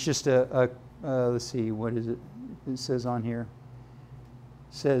 and it's just let's see, what is it? It says on here.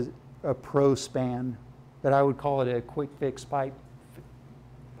 It says a pro span, but I would call it a quick fix pipe,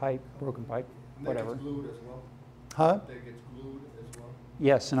 broken pipe, whatever. That gets glued as well? Huh? That gets glued as well?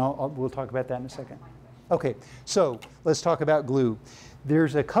 Yes, and we'll talk about that in a second. Okay, so let's talk about glue.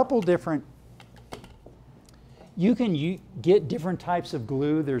 There's a couple different, you can get different types of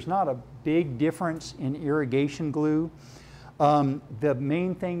glue. There's not a big difference in irrigation glue. The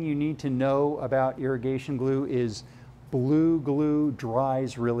main thing you need to know about irrigation glue is blue glue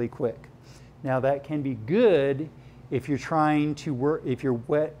dries really quick. Now that can be good if you're trying to work, if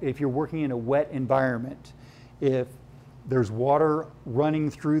you're working in a wet environment. If there's water running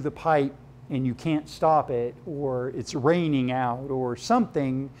through the pipe and you can't stop it, or it's raining out or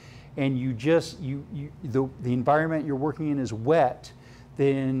something, and you just, the environment you're working in is wet,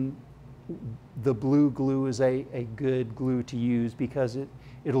 then the blue glue is a good glue to use because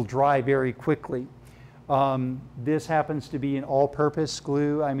it'll dry very quickly. This happens to be an all-purpose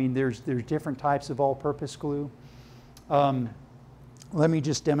glue. I mean, there's different types of all-purpose glue. Let me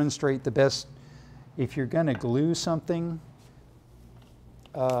just demonstrate the best. If you're going to glue something,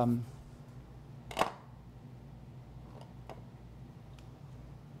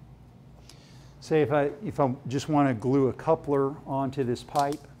 say if I just want to glue a coupler onto this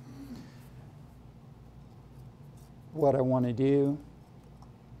pipe, what I want to do,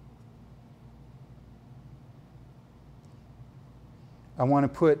 I want to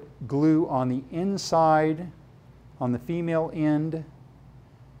put glue on the inside, on the female end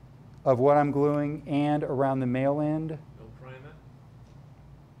of what I'm gluing and around the male end. No primer?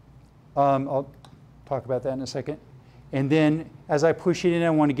 I'll talk about that in a second. And then as I push it in, I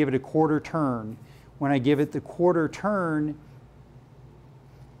want to give it a quarter turn. When I give it the quarter turn,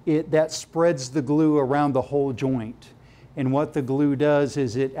 that spreads the glue around the whole joint. And what the glue does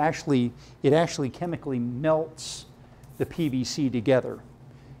is it actually chemically melts the PVC together.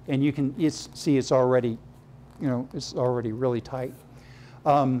 And you can see it's already, it's already really tight.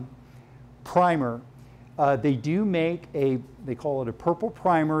 Primer. They do make they call it a purple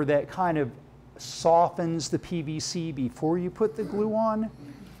primer that kind of softens the PVC before you put the glue on.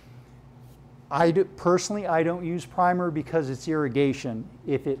 Personally, I don't use primer because it's irrigation.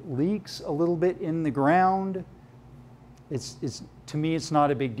 If it leaks a little bit in the ground, to me, it's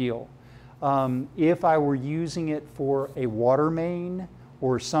not a big deal. If I were using it for a water main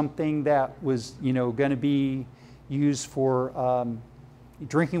or something that was, going to be used for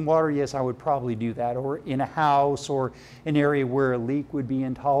drinking water, yes, I would probably do that. Or in a house or an area where a leak would be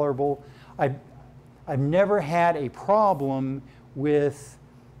intolerable. I've never had a problem with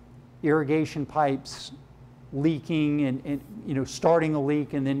irrigation pipes leaking and starting a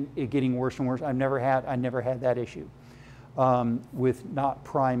leak and then it getting worse and worse. I never had that issue with not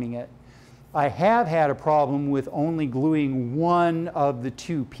priming it. I have had a problem with only gluing one of the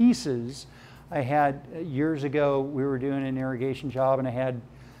two pieces. I had years ago, we were doing an irrigation job and I had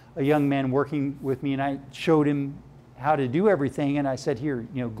a young man working with me and I showed him how to do everything and I said, here,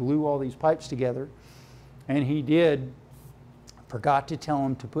 glue all these pipes together. And he did. Forgot to tell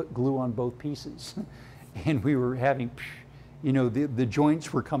him to put glue on both pieces. And we were having, the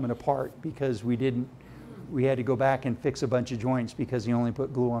joints were coming apart because we had to go back and fix a bunch of joints because he only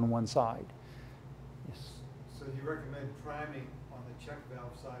put glue on one side. Yes. So you recommend priming on the check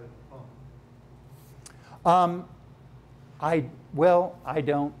valve side of the pump? I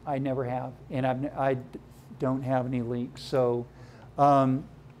don't. I never have, and I don't have any leaks. So,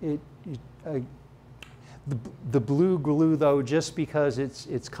 the blue glue though, just because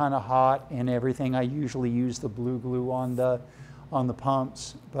it's kind of hot and everything, I usually use the blue glue on the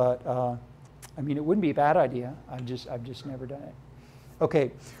pumps. But I mean, it wouldn't be a bad idea. I've just never done it.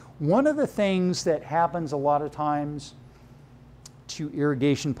 Okay, one of the things that happens a lot of times to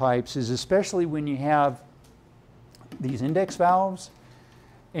irrigation pipes is, especially when you have these index valves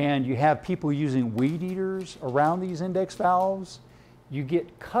and you have people using weed eaters around these index valves, you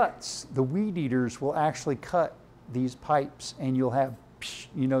get cuts. The weed eaters will actually cut these pipes and you'll have,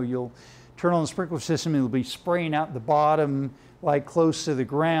 you'll turn on the sprinkler system and it'll be spraying out the bottom like close to the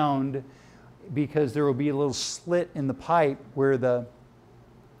ground because there will be a little slit in the pipe where the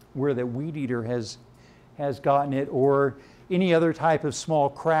weed eater has gotten it, or any other type of small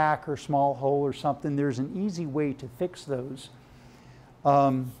crack or small hole or something. There's an easy way to fix those.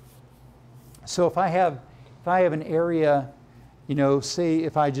 So if I have an area, say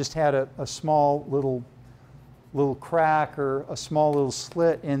if I just had a small little crack or a small little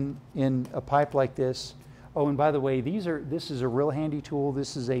slit in a pipe like this. Oh, and by the way, this is a real handy tool.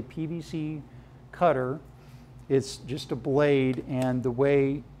 This is a PVC cutter. It's just a blade, and the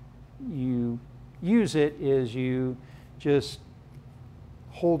way you use it is you just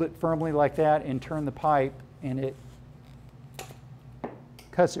hold it firmly like that and turn the pipe, and it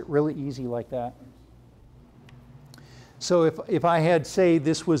cuts it really easy like that. So if I had, say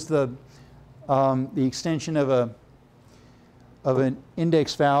this was the the extension of an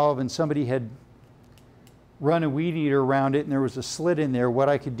index valve, and somebody had run a weed eater around it and there was a slit in there, what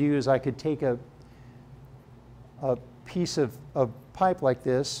I could do is I could take a piece of pipe like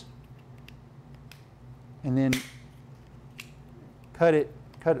this and then cut it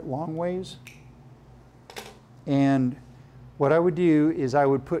long ways. And what I would do is I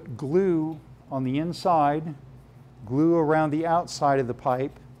would put glue on the inside, glue around the outside of the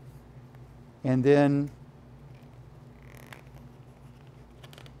pipe, and then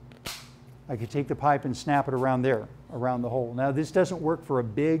I could take the pipe and snap it around there, around the hole. Now this doesn't work for a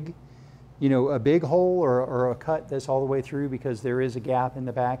big, a big hole or a cut that's all the way through, because there is a gap in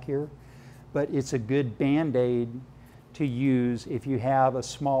the back here. But it's a good Band-Aid to use if you have a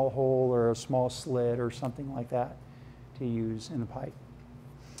small hole or a small slit or something like that to use in the pipe.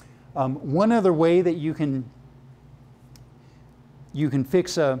 One other way that you can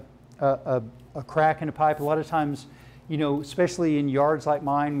fix a crack in a pipe, a lot of times, especially in yards like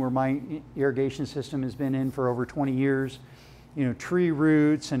mine where my irrigation system has been in for over 20 years, tree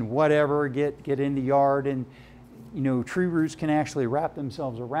roots and whatever get in the yard, and tree roots can actually wrap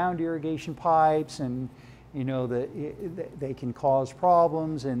themselves around irrigation pipes, and they can cause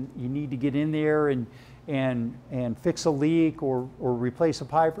problems, and you need to get in there and fix a leak or replace a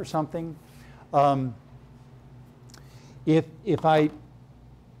pipe or something. If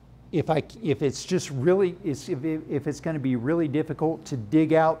it's just really, if it's going to be really difficult to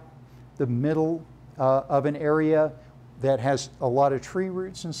dig out the middle of an area that has a lot of tree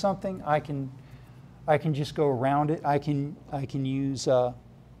roots and something, I can just go around it. I can use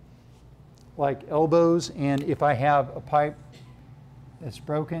like elbows, and if I have a pipe that's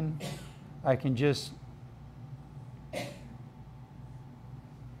broken, I can just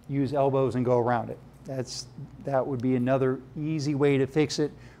use elbows and go around it. That would be another easy way to fix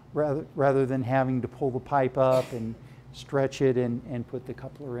it, rather than having to pull the pipe up and stretch it and put the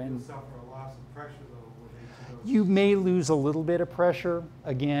coupler in. You'll suffer a loss of pressure though with each of those. You may lose a little bit of pressure.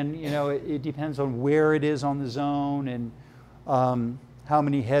 Again, it depends on where it is on the zone and how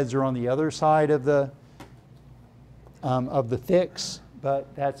many heads are on the other side of the fix,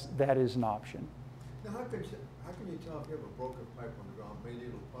 but that is an option. Now, how can you tell if you have a broken pipe on the ground? Maybe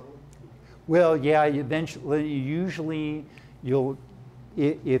it'll puddle? Well, yeah, usually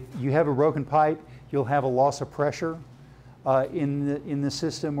if you have a broken pipe, you'll have a loss of pressure in the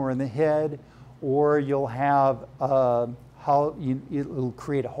system or in the head, or you'll have it'll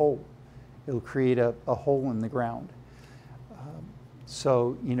create a hole. It'll create a hole in the ground.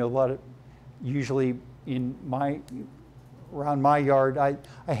 So a lot of, usually around my yard, I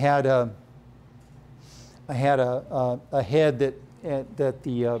had a head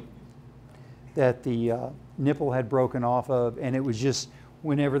that the nipple had broken off of, and it was just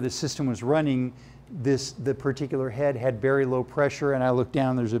whenever the system was running, the particular head had very low pressure, and I looked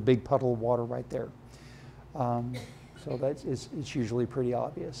down, there's a big puddle of water right there. So it's usually pretty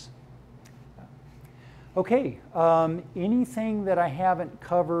obvious. Okay, anything that I haven't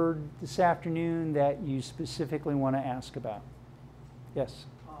covered this afternoon that you specifically want to ask about? Yes?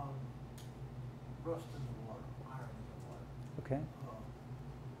 Rust in the water, iron in the water. Okay. Is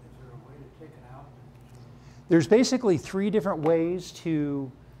there a way to take it out? There's basically 3 different ways to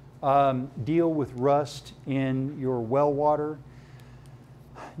deal with rust in your well water.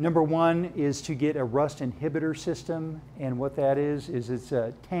 Number 1 is to get a rust inhibitor system, and what that is it's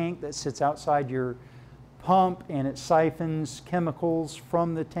a tank that sits outside your pump, and it siphons chemicals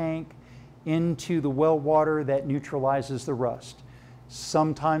from the tank into the well water that neutralizes the rust.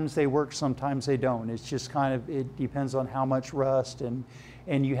 Sometimes they work, sometimes they don't. It's just it depends on how much rust, and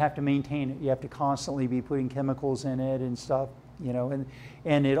you have to maintain it. You have to constantly be putting chemicals in it and stuff,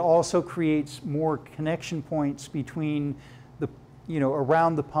 and it also creates more connection points between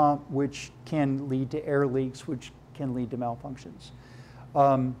around the pump, which can lead to air leaks, which can lead to malfunctions.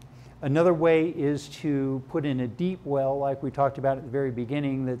 Another way is to put in a deep well, like we talked about at the very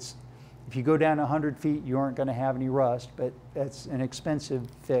beginning. That's, if you go down 100 feet, you aren't going to have any rust, but that's an expensive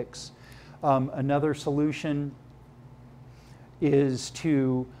fix. Another solution is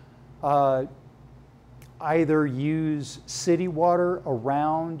to either use city water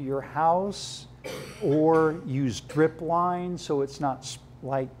around your house, or use drip line, so it's not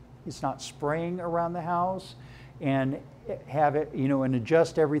spraying around the house, and have it, and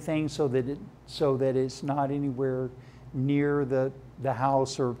adjust everything so that it's not anywhere near the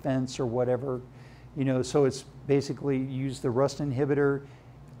house or fence or whatever, so it's basically use the rust inhibitor,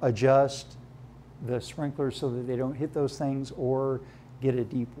 adjust the sprinklers so that they don't hit those things, or get a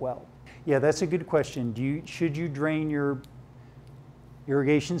deep well. Yeah, that's a good question. Should you drain your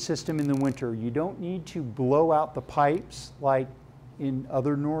irrigation system in the winter. You don't need to blow out the pipes like in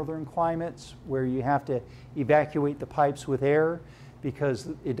other northern climates where you have to evacuate the pipes with air because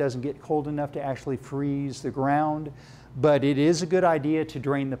it doesn't get cold enough to actually freeze the ground. But it is a good idea to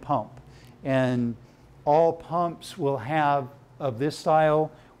drain the pump. And all pumps will have, of this style,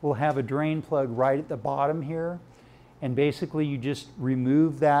 will have a drain plug right at the bottom here. And basically you just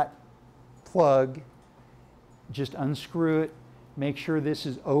remove that plug, just unscrew it, make sure this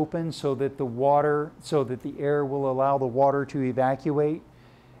is open so that the air will allow the water to evacuate.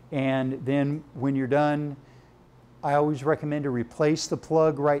 And then when you're done, I always recommend to replace the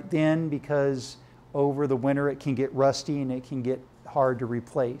plug right then because over the winter it can get rusty and it can get hard to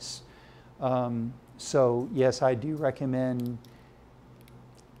replace. So yes, I do recommend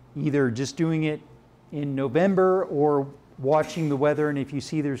either just doing it in November or watching the weather, and if you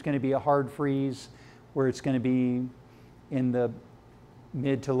see there's going to be a hard freeze where it's going to be in the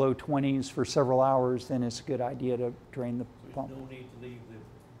mid to low 20s for several hours, then it's a good idea to drain the pump. So there's no need to leave the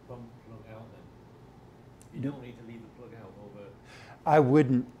pump plug out then? You don't need to leave the plug out over? I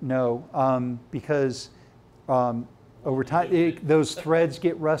wouldn't, no, because over time those threads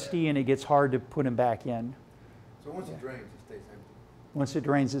get rusty and it gets hard to put them back in. So once it drains, it stays empty? Once it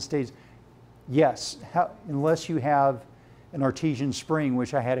drains, it stays. Yes, unless you have an artesian spring,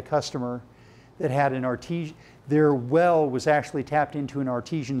 which I had a customer that had an artesian, their well was actually tapped into an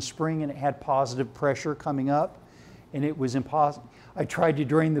artesian spring and it had positive pressure coming up and it was impossible. I tried to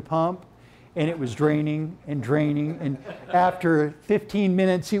drain the pump and it was draining and draining, and after 15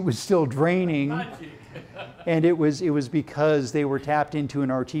 minutes it was still draining. And it was because they were tapped into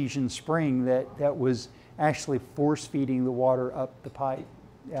an artesian spring that was actually force feeding the water up the pipe.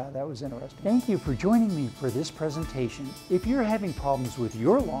 Yeah, that was interesting. Thank you for joining me for this presentation. If you're having problems with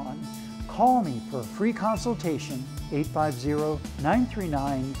your lawn, call me for a free consultation,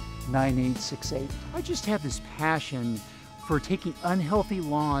 850-939-9868. I just have this passion for taking unhealthy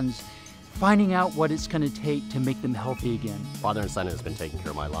lawns, finding out what it's going to take to make them healthy again. Father and son has been taking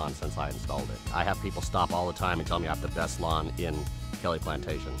care of my lawn since I installed it. I have people stop all the time and tell me I have the best lawn in Kelly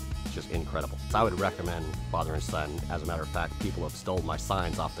Plantation. It's just incredible. So I would recommend Father and Son. As a matter of fact, people have stolen my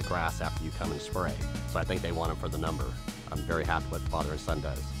signs off the grass after you come and spray. So I think they want them for the number. I'm very happy with what Father and Son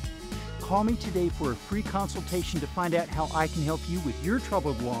does. Call me today for a free consultation to find out how I can help you with your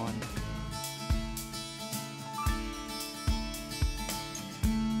troubled lawn.